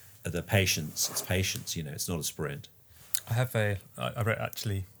 It's patience, you know. It's not a sprint. I wrote,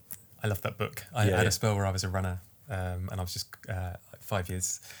 actually, I love that book. I had a spell where I was a runner, and I was just 5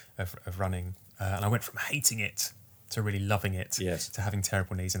 years of running, and I went from hating it to really loving it, to having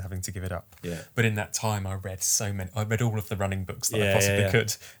terrible knees and having to give it up. Yeah. But in that time, I read all of the running books that I possibly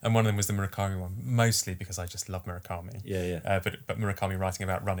could, and one of them was the Murakami one, mostly because I just love Murakami. But Murakami writing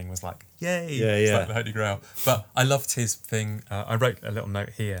about running was like, yay! It's like the Holy Grail. But I loved his thing. I wrote a little note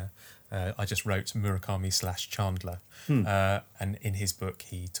here. I just wrote Murakami /Chandler, and in his book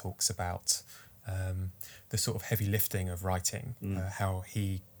he talks about the sort of heavy lifting of writing, how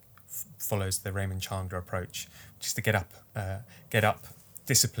he follows the Raymond Chandler approach, which is to get up,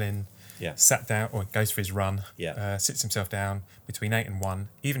 discipline, sat down, or goes for his run, sits himself down between 8 and 1,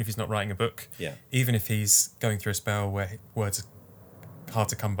 even if he's not writing a book, even if he's going through a spell where words are hard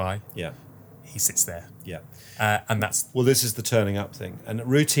to come by, he sits there, Yeah. and that's Well, this is the turning up thing. And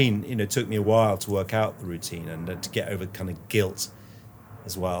routine, it took me a while to work out the routine and to get over kind of guilt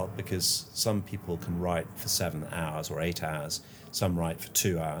as well, because some people can write for 7 hours or 8 hours, some write for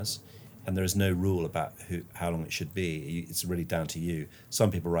 2 hours, and there is no rule about how long it should be. It's really down to you. Some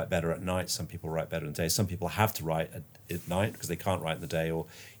people write better at night, some people write better in the day, some people have to write at night because they can't write in the day, or,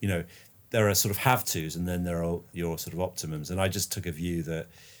 there are sort of have-tos, and then there are your sort of optimums. And I just took a view that,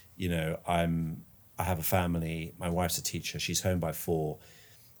 I have a family, my wife's a teacher, she's home by 4,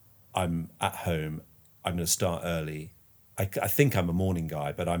 I'm at home, I'm going to start early. I think I'm a morning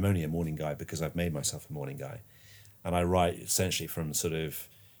guy, but I'm only a morning guy because I've made myself a morning guy. And I write essentially from sort of,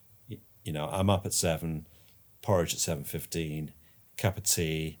 I'm up at 7, porridge at 7:15, cup of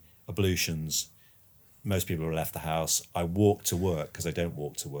tea, ablutions. Most people have left the house. I walk to work because I don't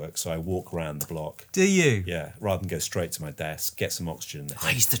walk to work, so I walk around the block. Do you? Yeah, rather than go straight to my desk, get some oxygen in the I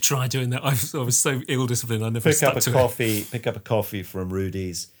head. used to try doing that. I was so ill-disciplined. I never Pick stuck up to a it. coffee. Pick up a coffee from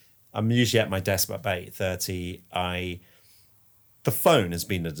Rudy's. I'm usually at my desk by about 8:30. The phone has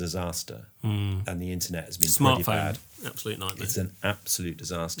been a disaster, and the internet has been pretty bad. Smartphone, absolute nightmare. It's an absolute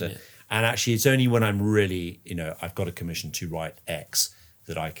disaster. Yeah. And actually, it's only when I'm really, I've got a commission to write X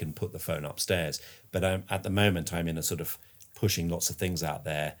that I can put the phone upstairs. But at the moment, I'm in a sort of pushing lots of things out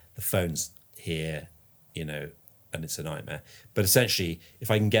there. The phone's here, and it's a nightmare. But essentially,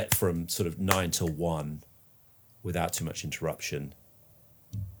 if I can get from sort of 9 till 1 without too much interruption,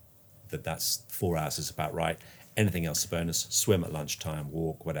 that's 4 hours is about right. Anything else is a bonus. Swim at lunchtime,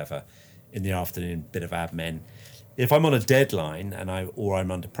 walk, whatever. In the afternoon, bit of admin. If I'm on a deadline or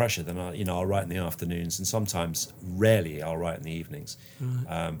I'm under pressure, then I'll write in the afternoons, and sometimes, rarely, I'll write in the evenings.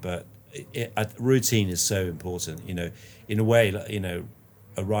 But routine is so important. In a way,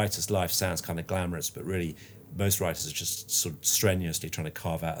 a writer's life sounds kind of glamorous, but really, most writers are just sort of strenuously trying to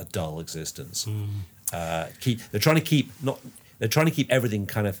carve out a dull existence. They're trying to keep everything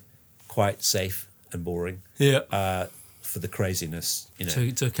kind of quite safe and boring. Yeah. For the craziness,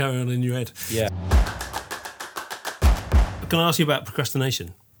 To carry on in your head. Yeah. Can I ask you about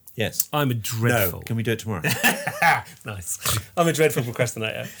procrastination? Yes. I'm a dreadful. No. Can we do it tomorrow? Nice. I'm a dreadful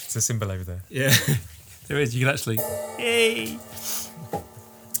procrastinator. it's a symbol over there. Yeah. There is. You can actually. Yay.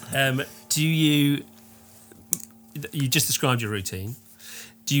 Do you just described your routine.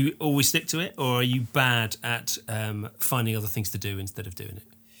 Do you always stick to it, or are you bad at finding other things to do instead of doing it?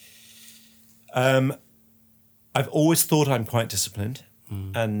 I've always thought I'm quite disciplined,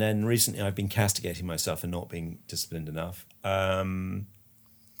 and then recently I've been castigating myself for not being disciplined enough.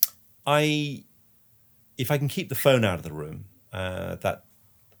 If I can keep the phone out of the room,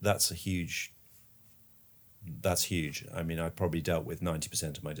 that's huge. I mean, I've probably dealt with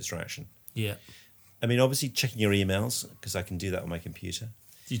 90% of my distraction. Yeah. I mean, obviously checking your emails, because I can do that on my computer.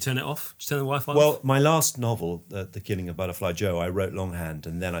 Do you turn it off? Do you turn the Wi-Fi off? Well, my last novel, The Killing of Butterfly Joe, I wrote longhand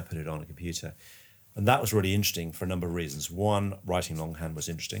and then I put it on a computer. And that was really interesting for a number of reasons. One, writing longhand was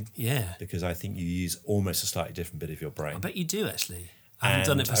interesting. Yeah. Because I think you use almost a slightly different bit of your brain. I bet you do, actually. I haven't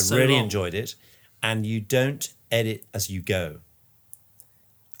done it for so long. I really long. enjoyed it. And you don't edit as you go.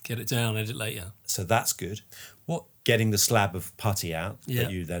 Get it down, edit later. So that's good. What? Getting the slab of putty out, Yeah.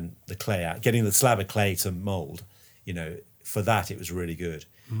 the clay out, getting the slab of clay to mould, for that it was really good.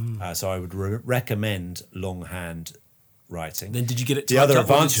 So I would recommend longhand writing. Then did you get it The typed other up, or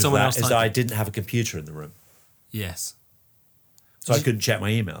did advantage of someone else that is type that I it? didn't have a computer in the room. Yes. So I couldn't check my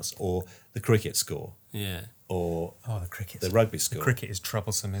emails or the cricket score Yeah. or The cricket. the rugby score. Cricket is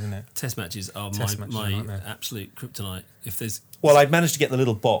troublesome, isn't it? Test matches are Test matches are a my nightmare. absolute kryptonite. If there's Well, I'd managed to get the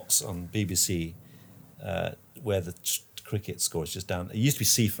little box on BBC where the cricket score is just down. It used to be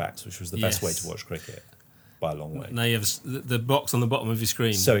CFAX, which was the best way Yes. to watch cricket by a long way. now you have the box on the bottom of your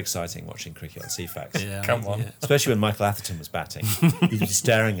screen. So exciting watching cricket on CFAX. yeah, Come on. yeah. Especially when Michael Atherton was batting. You'd be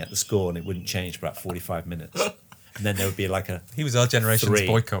staring at the score and it wouldn't change for about 45 minutes. And then there would be like a... He was our generation's 3.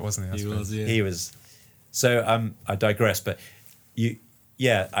 boycott, wasn't he? I He suppose? was, yeah. He was... So I digress, but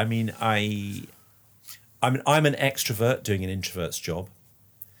I'm an extrovert doing an introvert's job.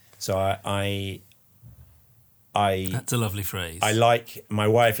 So That's a lovely phrase. I like... My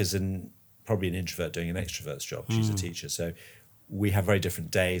wife is probably an introvert doing an extrovert's job. She's a teacher. So we have very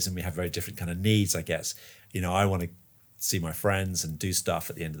different days and we have very different kind of needs, I guess. I want to see my friends and do stuff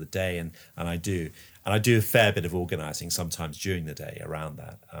at the end of the day, and I do. And I do a fair bit of organising sometimes during the day around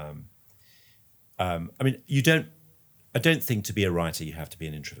that. I don't think to be a writer you have to be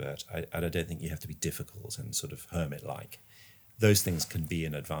an introvert. And I don't think you have to be difficult and sort of hermit-like. Those things can be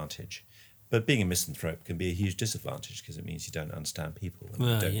an advantage. But being a misanthrope can be a huge disadvantage because it means you don't understand people. And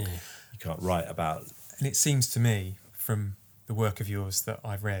Well, you can't write about... And it seems to me, from the work of yours that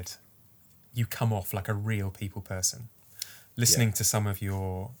I've read, you come off like a real people person. Listening to some of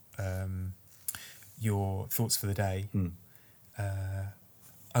your thoughts for the day.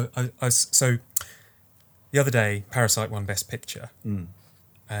 So the other day, Parasite won Best Picture,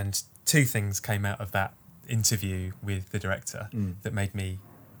 and two things came out of that interview with the director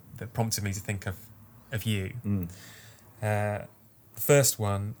that prompted me to think of you. The first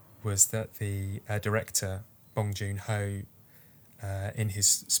one was that the director, Bong Joon-ho, in his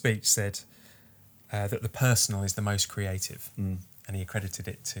speech said that the personal is the most creative, and he accredited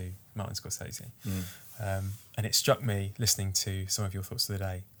it to Martin Scorsese. And it struck me, listening to some of your thoughts of the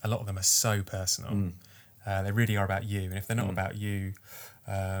day, a lot of them are so personal. They really are about you, and if they're not about you,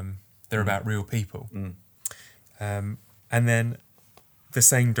 they're about real people. And then the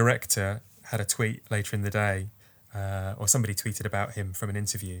same director had a tweet later in the day, or somebody tweeted about him from an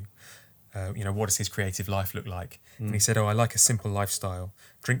interview. What does his creative life look like? And he said, I like a simple lifestyle,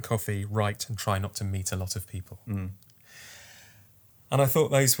 drink coffee, write, and try not to meet a lot of people. And I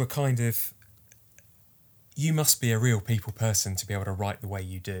thought those were kind of, you must be a real people person to be able to write the way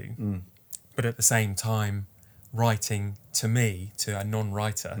you do. But at the same time, writing to me, to a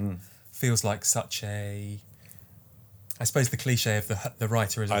non-writer, feels like such a, I suppose the cliche of the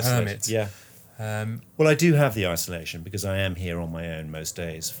writer as a hermit. Yeah. Well, I do have the isolation because I am here on my own most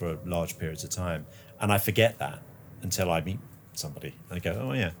days for large periods of time. And I forget that until I meet somebody. I go,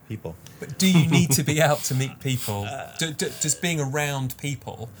 oh yeah, people. But do you need to be out to meet people? Does being around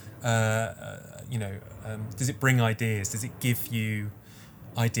people, does it bring ideas? Does it give you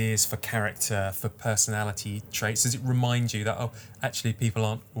ideas for character, for personality traits? Does it remind you that, actually people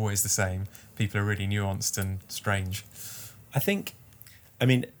aren't always the same? People are really nuanced and strange.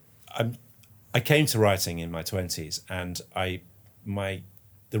 I came to writing in my 20s, and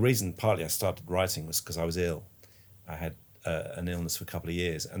the reason partly I started writing was because I was ill. I had an illness for a couple of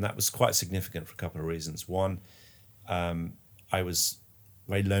years, and that was quite significant for a couple of reasons. One, I was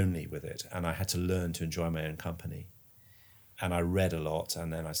very lonely with it, and I had to learn to enjoy my own company. And I read a lot,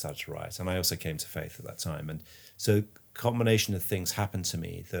 and then I started to write. And I also came to faith at that time. And so a combination of things happened to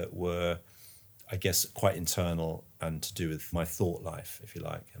me that were, I guess, quite internal and to do with my thought life, if you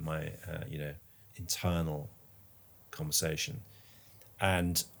like, and my, internal conversation.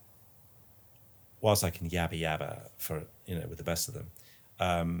 And whilst I can yabba yabba for, with the best of them,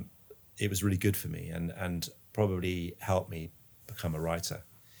 it was really good for me and probably helped me become a writer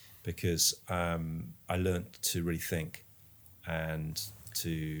because I learned to really think and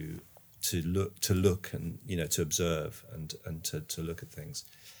to look and, to observe and to look at things.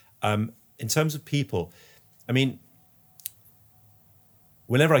 In terms of people,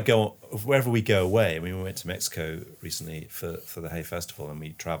 wherever we go away, we went to Mexico recently for the Hay Festival, and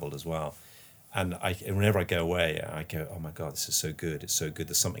we travelled as well. And whenever I go away, I go, oh my God, this is so good. It's so good.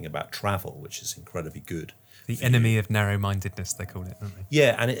 There's something about travel which is incredibly good. The enemy of narrow-mindedness, they call it, don't they?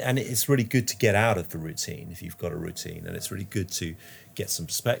 Yeah, and it's really good to get out of the routine if you've got a routine, and it's really good to get some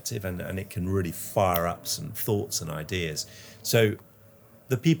perspective, and it can really fire up some thoughts and ideas. So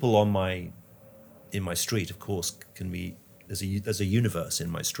the people in my street, of course, can be. There's a universe in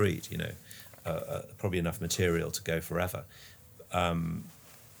my street, probably enough material to go forever.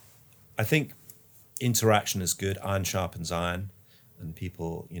 I think interaction is good. Iron sharpens iron, and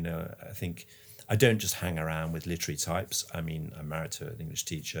people, I think I don't just hang around with literary types. I'm married to an English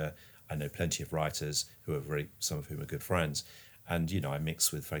teacher. I know plenty of writers some of whom are good friends, and I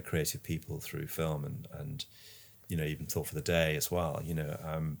mix with very creative people through film and even Thought for the Day as well.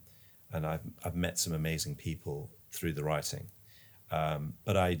 And I've met some amazing people through the writing.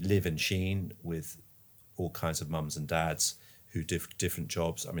 But I live in Sheen with all kinds of mums and dads who do different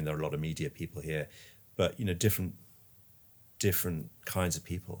jobs. There are a lot of media people here, but, different kinds of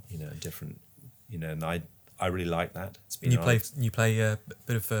people, different, and I really like that. It's been you play a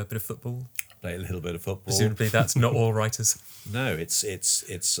bit of football? Play a little bit of football. Presumably that's not all writers. No, it's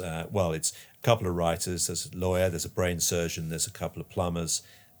a couple of writers. There's a lawyer, there's a brain surgeon, there's a couple of plumbers,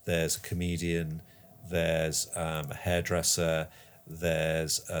 there's a comedian, there's a hairdresser,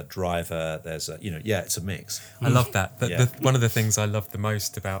 there's a driver, there's it's a mix. I love that. One of the things I love the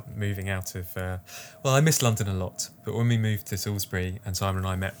most about moving out of, I miss London a lot, but when we moved to Salisbury and Simon and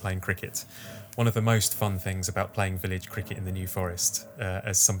I met playing cricket, one of the most fun things about playing village cricket in the New Forest,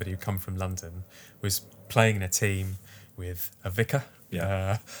 as somebody who come from London, was playing in a team with a vicar,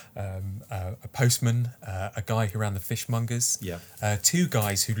 a postman, a guy who ran the fishmongers, two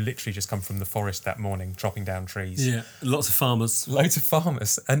guys who literally just come from the forest that morning, chopping down trees. Yeah, loads of farmers.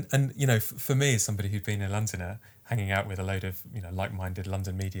 And for me, as somebody who'd been a Londoner, hanging out with a load of like-minded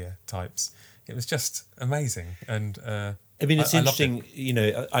London media types, it was just amazing. And I mean, it's I loved interesting. You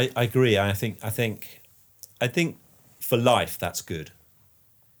know, I agree. I think for life that's good.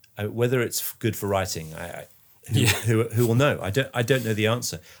 Whether it's good for writing, who will know? I don't know the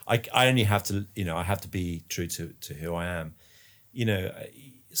answer. I only have to, I have to be true to who I am. You know,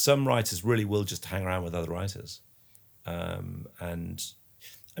 some writers really will just hang around with other writers, and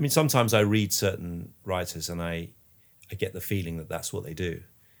I mean, sometimes I read certain writers and I get the feeling that that's what they do,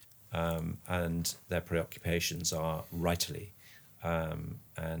 and their preoccupations are writerly,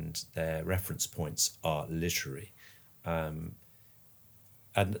 and their reference points are literary, and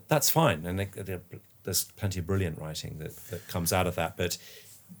that's fine. And there's plenty of brilliant writing that comes out of that. But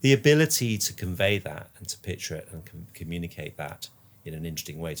the ability to convey that and to picture it and communicate that in an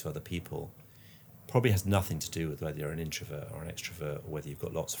interesting way to other people probably has nothing to do with whether you're an introvert or an extrovert, or whether you've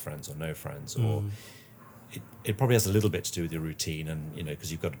got lots of friends or no friends, or it probably has a little bit to do with your routine, and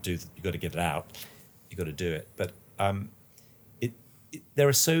because you've got to get it out, you've got to do it. But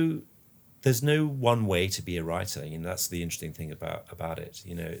there's no one way to be a writer. That's the interesting thing about it.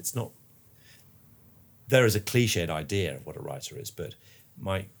 It's not. There is a cliched idea of what a writer is, but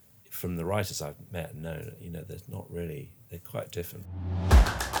from the writers I've met and known, there's not really. They're quite different.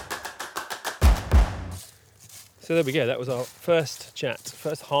 So there we go. That was our first chat,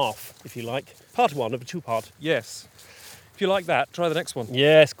 first half, if you like. Part 1 of a 2-part. Yes. If you like that, try the next one.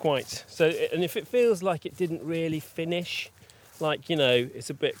 Yes, quite. So, and if it feels like it didn't really finish, like, it's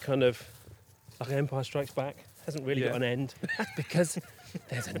a bit kind of like Empire Strikes Back, hasn't really got an end, because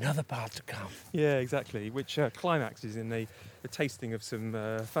there's another part to come. Yeah, exactly, which climaxes in the tasting of some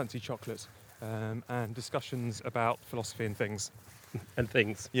fancy chocolate and discussions about philosophy and things. And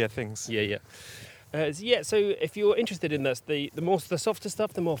things. Yeah, things. Yeah. So if you're interested in this, the softer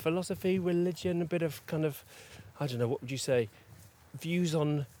stuff, the more philosophy, religion, a bit of kind of, I don't know, what would you say, views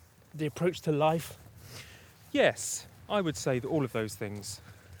on the approach to life? Yes, I would say that all of those things.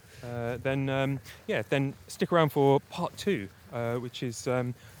 Then stick around for part 2, which is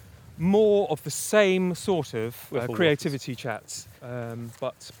more of the same sort of creativity chats,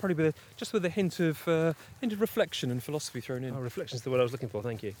 but probably just with a hint of reflection and philosophy thrown in. Reflection's the word I was looking for,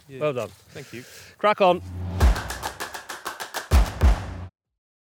 thank you. Yeah. Well done. Thank you. Crack on.